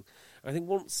timing. I think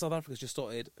once South Africa's just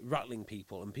started rattling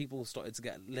people, and people started to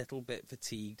get a little bit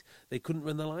fatigued, they couldn't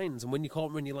run the lines. And when you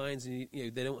can't run your lines, and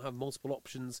they don't have multiple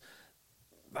options,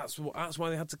 that's why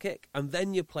they had to kick. And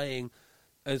then you're playing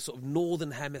a sort of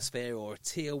Northern Hemisphere or a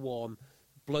Tier 1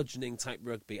 bludgeoning type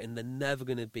rugby, and they're never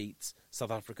going to beat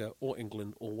South Africa or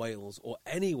England or Wales or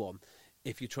anyone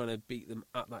if you're trying to beat them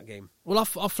at that game. Well,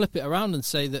 I'll flip it around and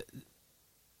say that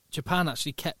Japan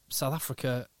actually kept South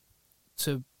Africa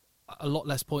to a lot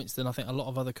less points than I think a lot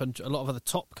of other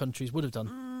top countries would have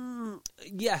done.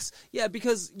 Yes,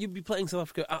 because you'd be playing South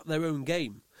Africa at their own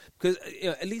game. Because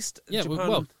at least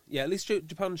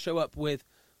Japan show up with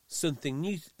something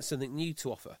new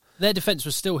to offer. Their defence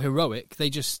was still heroic.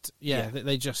 They just,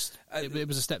 it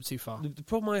was a step too far. The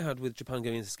problem I had with Japan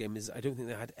going into this game is I don't think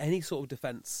they had any sort of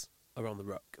defence around the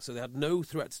ruck, so they had no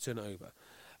threat to turn it over,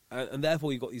 and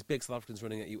therefore you've got these big South Africans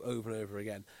running at you over and over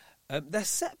again. Their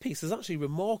set piece is actually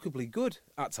remarkably good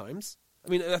at times. I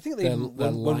mean, I think they even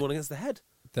won one against the head.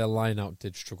 Their line-out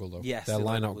did struggle, though. Yes, their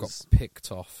line-out got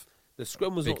picked off. The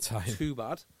scrum was not too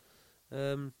bad.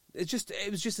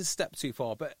 It was just a step too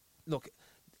far. But look,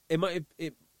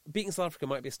 beating South Africa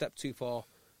might be a step too far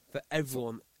for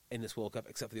everyone in this World Cup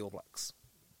except for the All Blacks.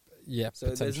 Yeah, so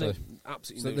potentially.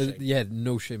 Absolutely no shame. Yeah,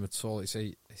 no shame at all. It's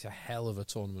a hell of a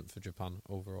tournament for Japan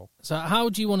overall. So how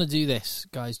do you want to do this,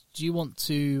 guys? Do you want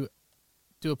to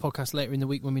do a podcast later in the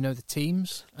week when we know the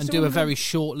teams and do a very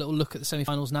short little look at the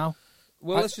semi-finals now?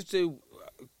 Well, let's just do,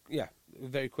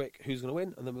 very quick. Who's going to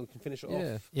win, and then we can finish it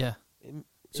off. Yeah.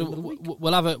 So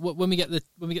we'll have when we get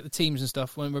the teams and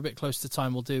stuff. When we're a bit close to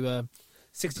time, we'll do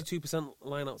 62%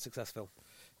 line-out success, Phil.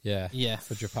 Yeah.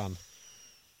 For Japan,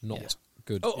 not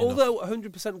good. Although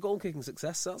 100% goal-kicking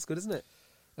success, so that's good, isn't it?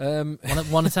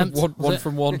 One attempt, one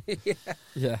from one.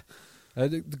 Yeah.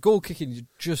 The goal kicking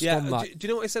just on that. Do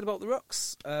you know what I said about the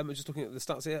rucks? Just looking at the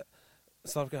stats here,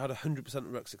 South Africa had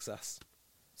 100% ruck success.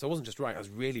 So I wasn't just right; I was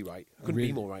really right. I couldn't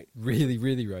be more right. Really,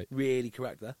 really right. Really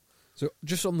correct there. So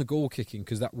just on the goal kicking,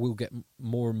 because that will get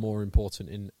more and more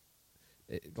important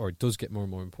or it does get more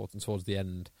and more important towards the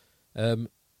end.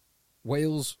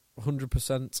 Wales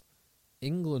 100%,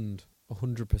 England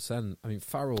 100%. I mean,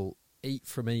 Farrell 8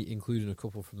 from 8, including a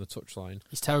couple from the touchline.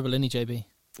 He's terrible, isn't he, JB?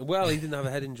 Well, he didn't have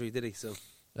a head injury, did he? So,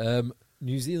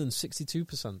 New Zealand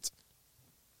 62%.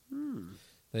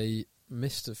 They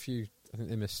missed a few. I think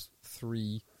they missed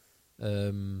three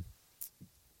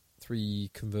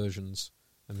conversions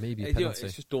and maybe a penalty.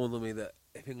 It's just dawned on me that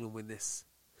if England win this,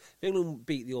 if England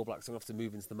beat the All Blacks, they're going to have to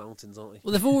move into the mountains, aren't they?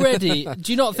 Well, they've already.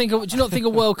 Do you not think a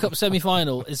World Cup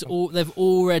semi-final is? They've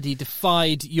already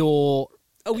defied your.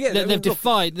 Oh yeah, they've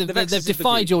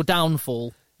defied your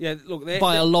downfall. Yeah, look,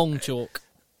 by a long chalk.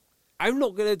 I'm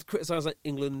not going to criticise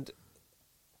England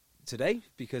today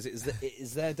because it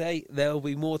is their day. There will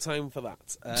be more time for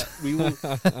that. We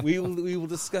will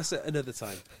discuss it another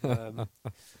time.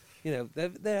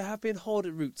 There have been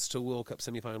harder routes to a World Cup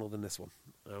semi-final than this one.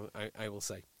 I will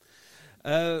say.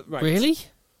 Right? Really?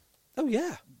 Oh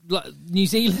yeah. Like New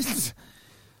Zealand.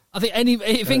 I think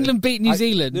if England beat New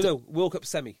Zealand, no World Cup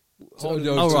semi.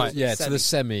 Right. Yeah, to the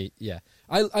semi. Yeah,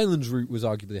 Ireland's route was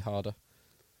arguably harder.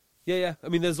 Yeah. I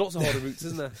mean, there's lots of harder routes,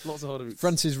 isn't there? Lots of harder routes.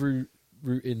 France's route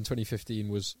in 2015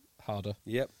 was harder.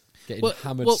 Yep. Getting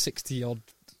hammered 60-odd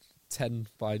 10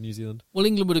 by New Zealand. Well,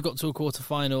 England would have got to a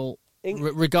quarter-final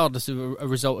regardless of a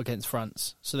result against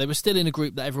France. So they were still in a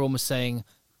group that everyone was saying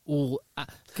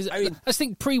because I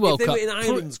think pre-World Cup, if they were in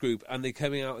Ireland's group and they're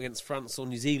coming out against France or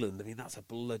New Zealand, I mean that's a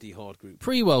bloody hard group.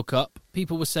 Pre-World Cup,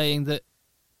 people were saying that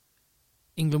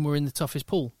England were in the toughest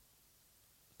pool.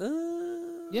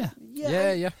 Yeah.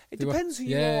 It depends who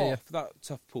you are for that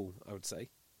tough pool, I would say.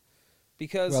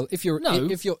 Because if you're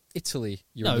Italy,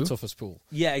 you're in the toughest pool.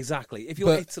 Yeah, exactly. If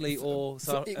you're Italy or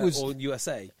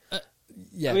USA.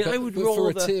 Yeah, I would for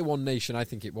a tier 1 nation, I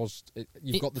think you've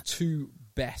got the two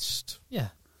best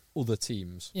other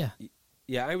teams. Yeah,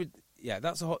 I would. Yeah,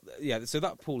 that's so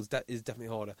that pool is definitely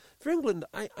harder for England.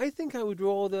 I think I would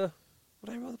rather.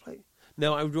 Would I rather play?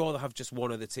 No, I would rather have just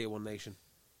one other tier 1 nation.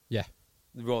 Yeah,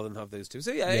 rather than have those two.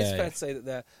 So it's fair to say that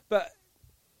they're. But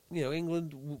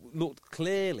England looked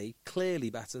clearly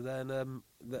better than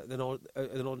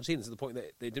Argentina to the point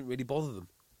that they didn't really bother them.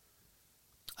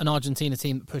 An Argentina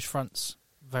team that pushed France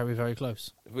very, very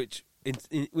close. Which in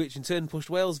turn pushed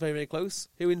Wales very, very close,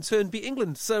 who in turn beat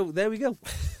England. So there we go.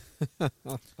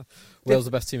 Wales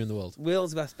the best team in the world.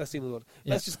 Wales the best team in the world.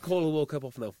 Yeah. Let's just call the World Cup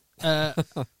off now.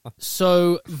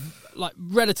 So,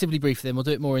 relatively briefly, then we'll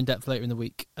do it more in depth later in the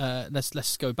week.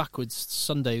 Let's go backwards.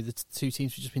 Sunday, the two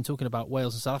teams we've just been talking about,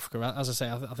 Wales and South Africa. As I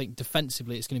say, I think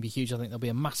defensively it's going to be huge. I think there'll be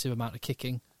a massive amount of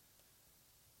kicking.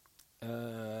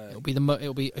 It'll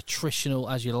be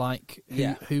attritional as you like.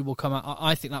 Who will come out?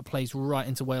 I think that plays right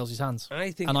into Wales' hands.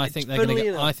 I think they're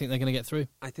going to get through.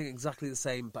 I think exactly the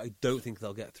same, but I don't think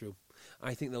they'll get through.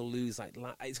 I think they'll lose. It's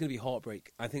going to be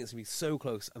heartbreak. I think it's going to be so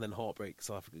close and then heartbreak.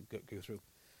 South Africa go through.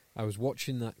 I was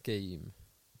watching that game,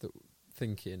 the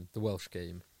Welsh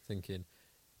game, thinking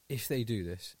if they do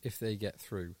this, if they get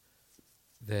through,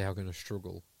 they are going to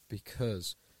struggle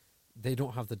because they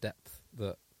don't have the depth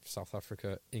that South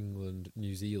Africa, England,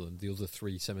 New Zealand, the other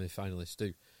three semi-finalists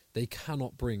do. They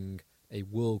cannot bring a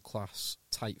world-class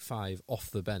tight five off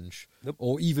the bench,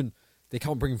 or even they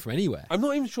can't bring them from anywhere. I'm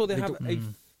not even sure they have a.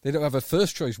 They don't have a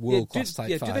first-choice world-class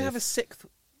tight five. Do they have a sixth?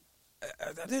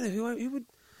 I don't know who would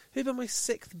be my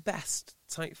sixth best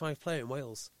tight five player in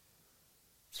Wales.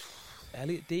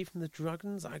 Elliot D from the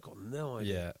Dragons. I got no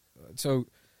idea. Yeah. So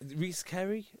Rhys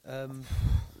Kerry.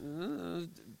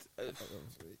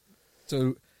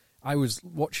 So I was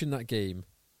watching that game,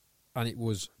 and it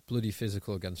was bloody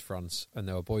physical against France. And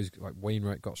there were boys like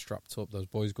Wainwright got strapped up. Those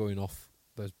boys going off.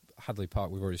 There's Hadley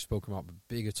Park. We've already spoken about, but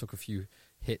Bigger took a few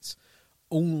hits.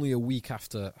 Only a week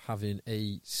after having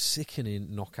a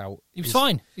sickening knockout. He was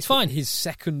fine. He's fine. His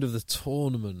second of the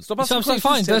tournament. Stop asking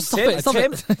questions, Tim. Stop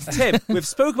it. Tim, we've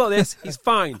spoken about this. He's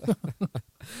fine.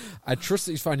 I trust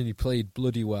that he's fine and he played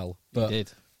bloody well. But he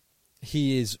did.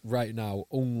 he is right now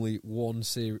only one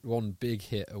big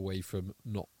hit away from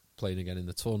not playing again in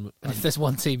the tournament. And if there's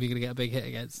one team you're going to get a big hit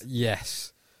against.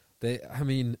 Yes.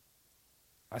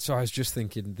 So I was just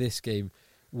thinking, this game,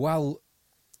 while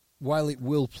it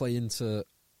will play into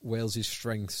Wales's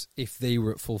strengths if they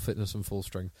were at full fitness and full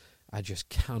strength, I just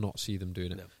cannot see them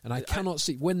doing it. No. And I cannot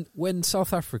see... When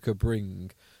South Africa bring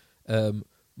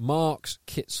Marks,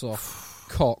 Kitsoff,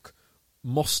 Koch,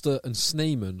 Moster and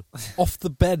Sneeman off the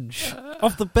bench...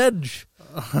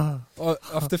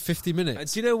 after 50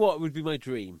 minutes. Do you know what would be my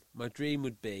dream? My dream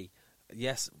would be,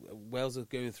 yes, Wales are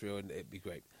going through and it'd be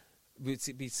great. We'd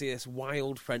see this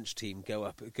wild French team go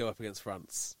up against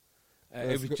France.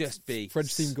 It would just be...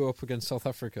 French team go up against South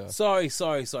Africa. Sorry,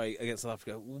 against South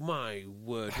Africa. My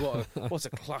word, what a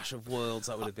clash of worlds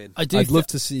that would have been. I'd love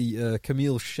to see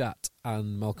Camille Schatt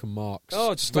and Malcolm Marks.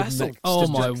 Oh, just wrestle. Oh,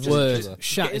 my word.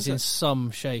 Schatt is in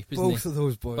some shape, isn't he? Both of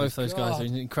those boys. Both those guys are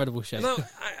in incredible shape. No,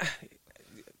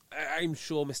 I'm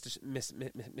sure Mr.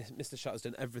 Schatt has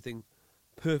done everything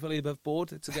perfectly above board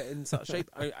to get in that shape.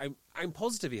 I'm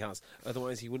positive he has.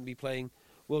 Otherwise, he wouldn't be playing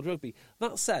World Rugby.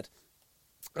 That said,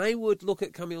 I would look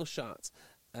at Camille Schatt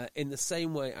in the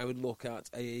same way I would look at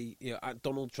at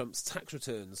Donald Trump's tax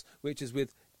returns, which is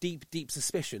with deep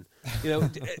suspicion.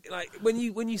 Like when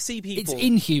you see people, it's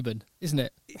inhuman, isn't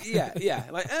it? Yeah.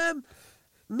 Like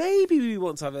maybe we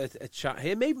want to have a chat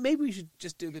here. Maybe we should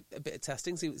just do a bit of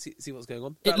testing, see what's going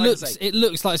on. But it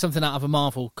looks like something out of a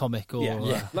Marvel comic, or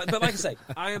But like I say,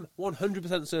 I am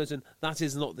 100% certain that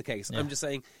is not the case. Yeah. I'm just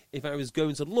saying, if I was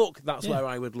going to look, that's where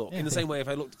I would look. In the same way, if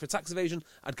I looked for tax evasion,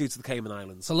 I'd go to the Cayman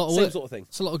Islands. It's a lot of same work. Sort of thing.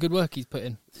 It's a lot of good work he's put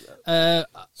in. The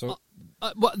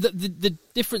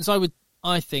difference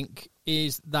I think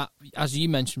is that, as you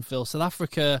mentioned, Phil, South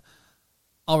Africa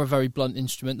are a very blunt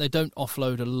instrument. They don't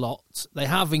offload a lot. They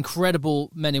have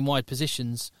incredible men in wide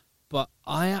positions, but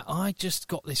I just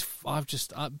got this.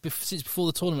 Since before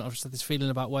the tournament, I've just had this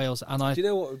feeling about Wales. And do you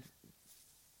know what would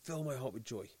fill my heart with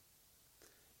joy?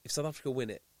 If South Africa win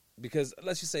it, because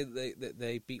let's just say that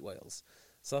they beat Wales,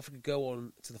 South Africa go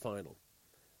on to the final,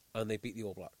 and they beat the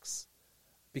All Blacks.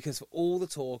 Because for all the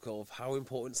talk of how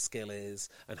important skill is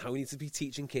and how we need to be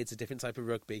teaching kids a different type of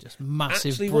rugby, just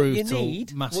massive, actually,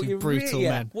 brutal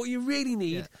men. What you really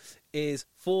need is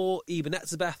 4 Eben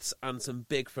Etzebeths and some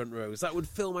big front rows. That would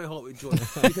fill my heart with joy.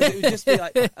 Because it would just be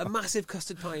like a massive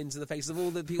custard pie into the face of all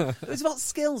the people. It's about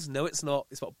skills. No, it's not.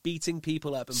 It's about beating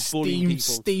people up and bullying people.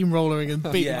 Steamrolling and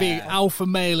being alpha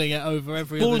mailing it over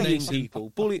every other nation.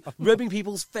 Rubbing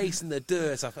people's face in the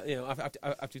dirt after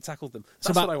you tackled them.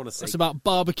 That's what I want to see. It's about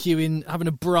barbecuing, having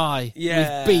a braai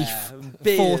with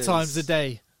beef 4 times a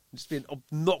day. Just being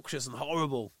obnoxious and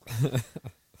horrible.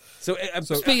 So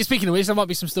speaking of which, there might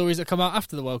be some stories that come out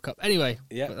after the World Cup. Anyway,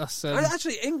 but that's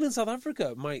actually England South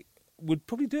Africa would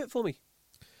probably do it for me.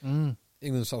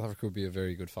 England South Africa would be a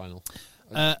very good final.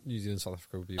 New Zealand South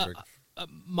Africa would be a very good.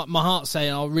 My heart's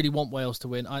saying I really want Wales to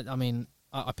win. I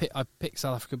picked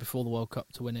South Africa before the World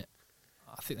Cup to win it.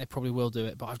 I think they probably will do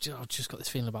it, but I've just got this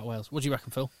feeling about Wales. What do you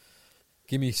reckon, Phil?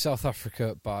 Give me South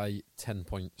Africa by 10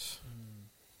 points.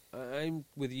 I'm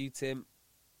with you, Tim,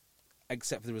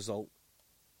 except for the result.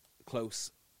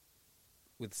 Close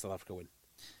with South Africa win.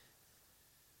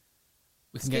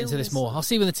 We can get into this more. I'll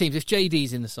see when the teams. If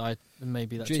JD's in the side, then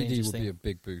maybe that changes JD things. will be a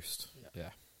big boost.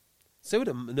 Yeah. So would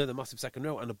another massive second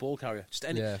row and a ball carrier.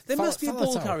 There must be a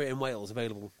ball carrier in Wales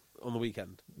available on the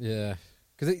weekend. Yeah.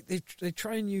 Because they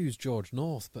try and use George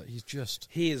North, but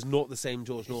he is not the same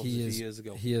George North as a few years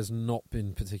ago. He has not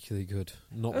been particularly good.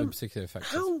 Not been particularly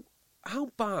effective. How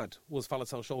bad was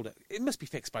Falatel's shoulder? It must be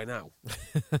fixed by now.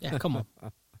 Yeah, come on.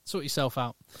 Sort yourself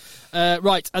out.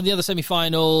 Right, and the other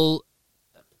semi-final.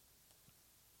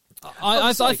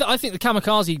 I think the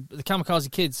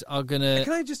Kamikaze kids are gonna.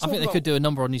 I think they could do a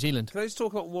number on New Zealand. Can I just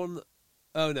talk about one?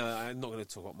 Oh no, I'm not going to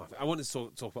talk about Maffey. I wanted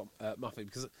to talk about Maffey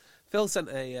because Phil sent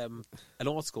an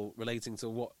article relating to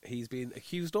what he's been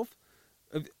accused of.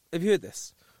 Have you heard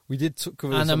this? We did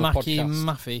cover this on a podcast.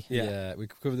 Maffey. Yeah, we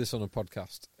covered this on a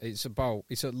podcast. It's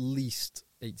at least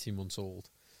 18 months old.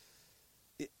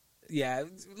 Yeah,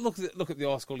 look at the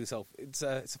article yourself. It's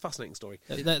a fascinating story.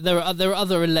 There are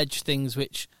other alleged things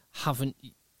which haven't.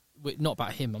 Not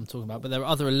about him, I'm talking about, but there are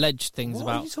other alleged things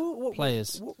about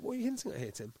players. What are you hinting at here,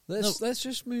 Tim? Let's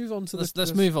just move on to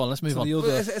let's move on. Let's move on.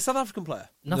 A South African player?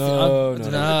 Nothing. No,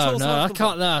 I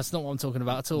can't. No, that's not what I'm talking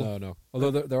about at all. No. Although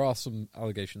there are some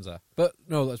allegations there, but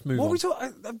no, let's move on. What are we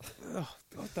talking?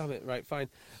 God damn it! Right, fine.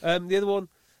 The other one.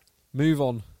 Move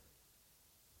on.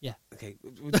 Yeah. Okay.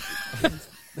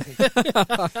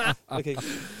 Okay.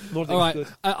 All right. Good.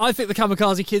 I think the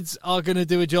Kamikaze kids are going to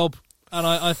do a job, and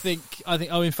I think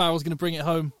Owen Farrell's going to bring it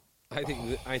home. I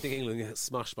think England gets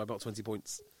smashed by about 20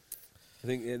 points. I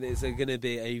think it's going to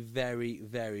be a very,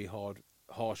 very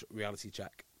harsh reality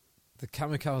check. The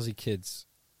Kamikaze kids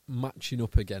matching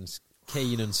up against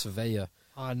Kane and Surveyor.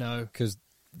 I know. Because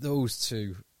those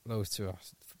two are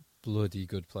bloody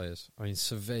good players. I mean,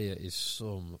 Surveyor is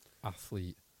some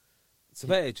athlete.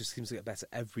 Surveyor just seems to get better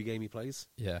every game he plays.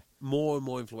 Yeah. More and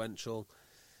more influential.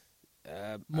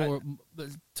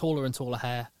 Taller and taller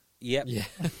hair. Yep. Yeah.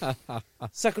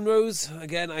 Second rows,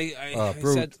 again, I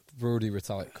said... Brody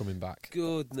Retallick coming back.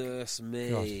 Goodness me.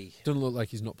 God, doesn't look like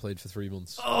he's not played for 3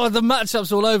 months. Oh, the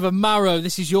matchup's all over. Marrow,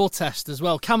 this is your test as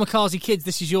well. Kamikaze Kids,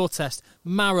 this is your test.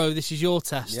 Marrow, this is your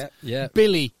test. Yep.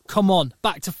 Billy, come on,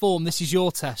 back to form, this is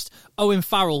your test. Owen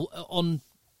Farrell on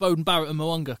Bowden Barrett and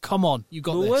Mwanga, come on, you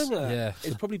got this. Yeah.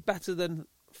 It's probably better than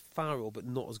Farrell, but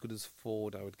not as good as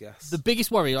Ford, I would guess. The biggest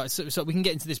worry, so we can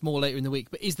get into this more later in the week,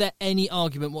 but is there any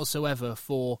argument whatsoever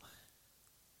for,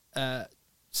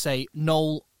 say,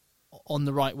 Noel on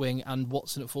the right wing and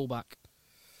Watson at fullback?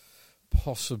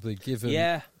 Possibly, given...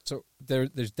 Yeah. So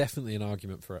there's definitely an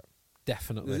argument for it.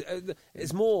 Definitely.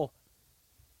 It's more...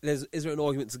 Is there an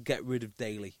argument to get rid of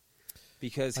Daly?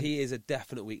 Because he is a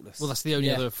definite weakness. Well, that's the only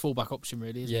other fullback option,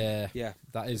 really, isn't it? Yeah.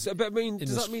 That is... So, but I mean,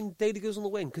 does that mean Daly goes on the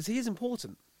wing? Because he is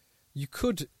important. You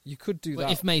could do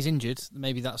that. If May's injured,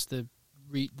 maybe that's the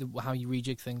how you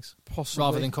rejig things. Possibly.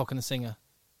 Rather than Cock and the Singer.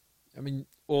 I mean...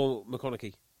 Or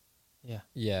McConaughey. Yeah.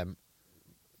 Yeah.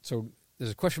 So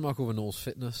there's a question mark over Noel's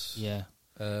fitness. Yeah.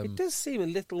 It does seem a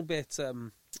little bit... a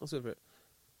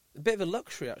bit of a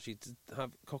luxury, actually, to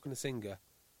have Cock and the Singer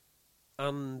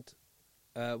and...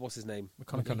 what's his name?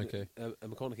 McConaughey.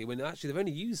 McConaughey. When actually they've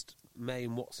only used May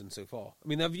and Watson so far. I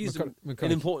mean, they've used them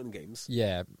in important games.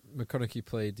 Yeah, McConaughey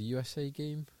played the USA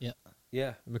game.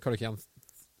 Yeah. McConaughey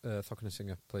and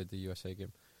Singer played the USA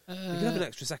game. You could have an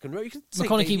extra second row.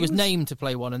 McConaughey was named to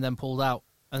play one and then pulled out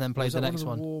and then played the next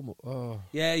one. Oh.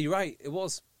 Yeah, you're right. It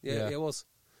was. Yeah. It was.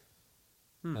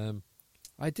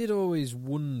 I did always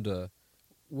wonder,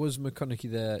 was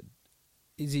McConaughey there?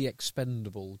 Is he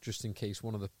expendable just in case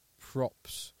one of the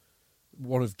props,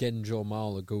 one of Genge or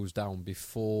Marler goes down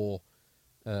before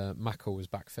Mako is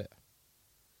back fit,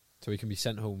 so he can be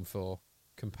sent home for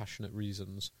compassionate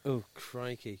reasons. Oh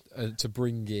crikey! To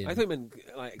bring in, I think meant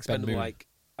like expendable, like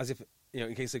as if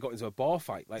in case they got into a bar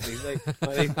fight, like they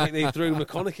threw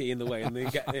McConaughey in the way and they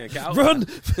get out. Run!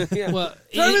 Yeah. Well,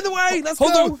 throw him in the way. Let's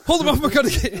go. Hold him off,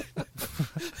 McConaughey.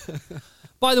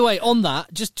 By the way, on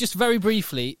that, just very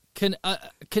briefly, can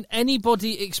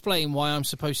anybody explain why I'm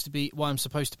supposed to be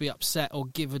upset or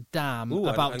give a damn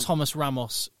about Thomas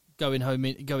Ramos going home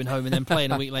and then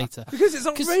playing a week later? Because it's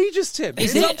outrageous, Tim.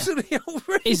 It's absolutely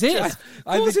outrageous. Is it? Of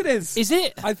course it is. Is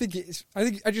it? I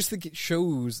just think it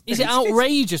shows. Is it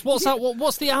outrageous?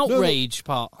 What's the outrage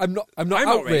part? I'm not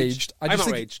outraged. I'm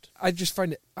outraged. I just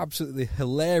find it absolutely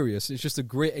hilarious. It's just a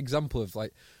great example of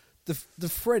like the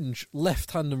French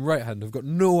left hand and right hand have got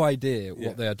no idea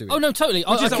what they are doing. Oh no, totally.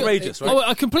 Which is outrageous, right? Oh,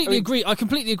 I completely agree. I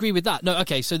completely agree with that. No,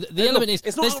 okay. So the element is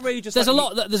it's not outrageous. There's a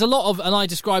lot of, and I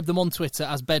describe them on Twitter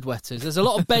as bedwetters. There's a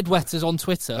lot of bedwetters on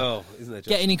Twitter. Oh, isn't there?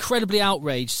 Getting incredibly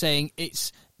outraged, saying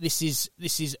this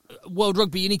is World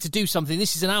Rugby. You need to do something.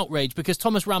 This is an outrage because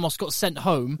Thomas Ramos got sent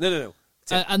home. No.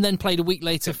 And then played a week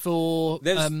later for...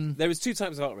 There is two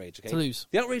types of outrage, okay? Toulouse.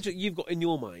 The outrage that you've got in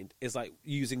your mind is like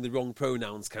using the wrong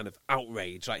pronouns kind of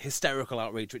outrage, like hysterical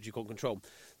outrage, which you can't control.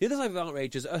 The other type of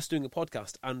outrage is us doing a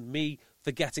podcast and me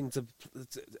forgetting to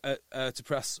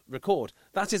press record.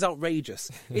 That is outrageous.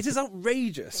 It is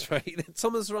outrageous, right? That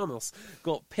Thomas Ramos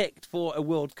got picked for a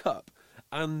World Cup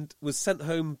and was sent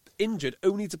home injured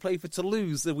only to play for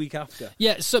Toulouse the week after.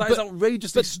 Yeah, so that is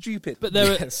outrageously stupid. But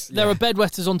there are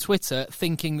bedwetters on Twitter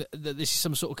thinking that this is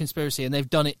some sort of conspiracy, and they've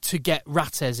done it to get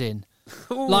Rates in.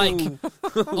 Ooh. Like,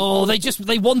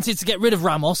 they wanted to get rid of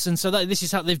Ramos, and so this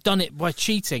is how they've done it by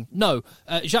cheating. No,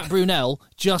 Jacques Brunel,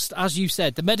 just as you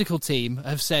said, the medical team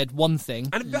have said one thing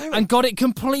and got it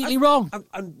completely wrong.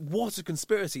 And what a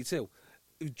conspiracy too.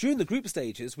 During the group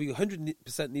stages, we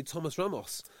 100% need Thomas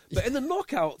Ramos. But in the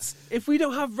knockouts, if we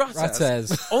don't have Rates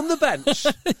on the bench,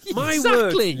 my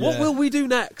word, what will we do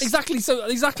next? Exactly. So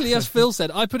exactly as Phil said,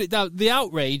 I put it down. The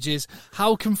outrage is,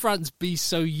 how can France be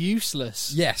so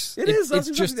useless? Yes, it is. That's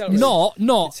it's exactly just not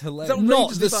not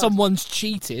that someone's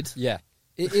cheated. Yeah.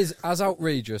 It is as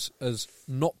outrageous as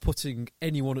not putting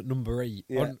anyone at number 8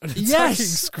 on an attacking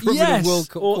scrum in a World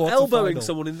Cup or elbowing final.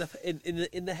 someone in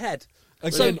the head.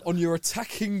 Again, on your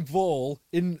attacking ball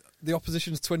in the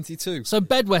opposition's 22. So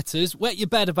bedwetters, wet your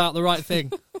bed about the right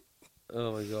thing.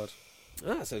 Oh my God,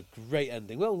 that's a great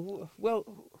ending. Well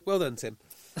done, Tim.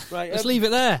 Right, let's leave it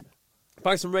there.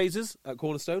 Buy some razors at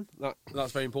Cornerstone.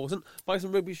 That's very important. Buy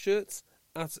some rugby shirts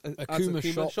at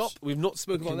Akuma Shop. We've not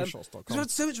spoken about them because we've had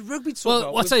so much rugby to talk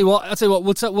about. Well, I'll tell you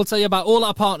what. We'll tell you about all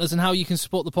our partners and how you can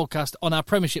support the podcast on our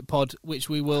Premiership pod, which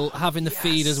we will have in the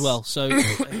feed as well. So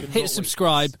hit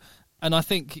subscribe, and I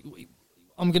think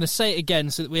I'm going to say it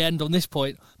again so that we end on this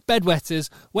point. Bedwetters,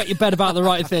 wet your bed about the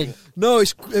right thing. No,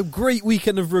 it's a great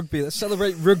weekend of rugby. Let's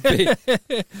celebrate rugby.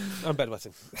 I'm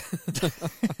bedwetting.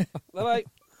 Bye-bye.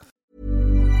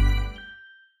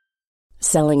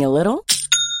 Selling a little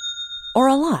or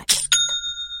a lot?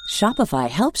 Shopify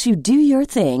helps you do your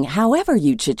thing however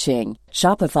you cha-ching.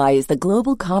 Shopify is the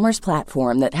global commerce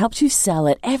platform that helps you sell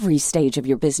at every stage of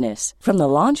your business. From the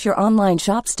launch your online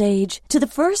shop stage to the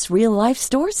first real-life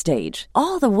store stage,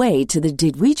 all the way to the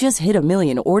did we just hit a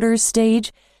million orders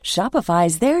stage. Shopify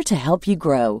is there to help you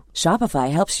grow. Shopify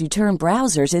helps you turn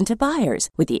browsers into buyers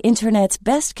with the internet's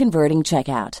best converting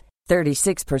checkout.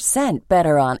 36%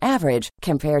 better on average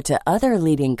compared to other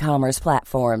leading commerce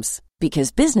platforms.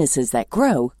 Because businesses that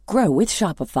grow, grow with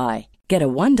Shopify. Get a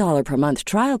 $1 per month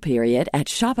trial period at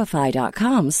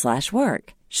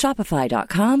shopify.com/work.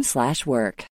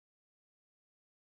 Shopify.com/work.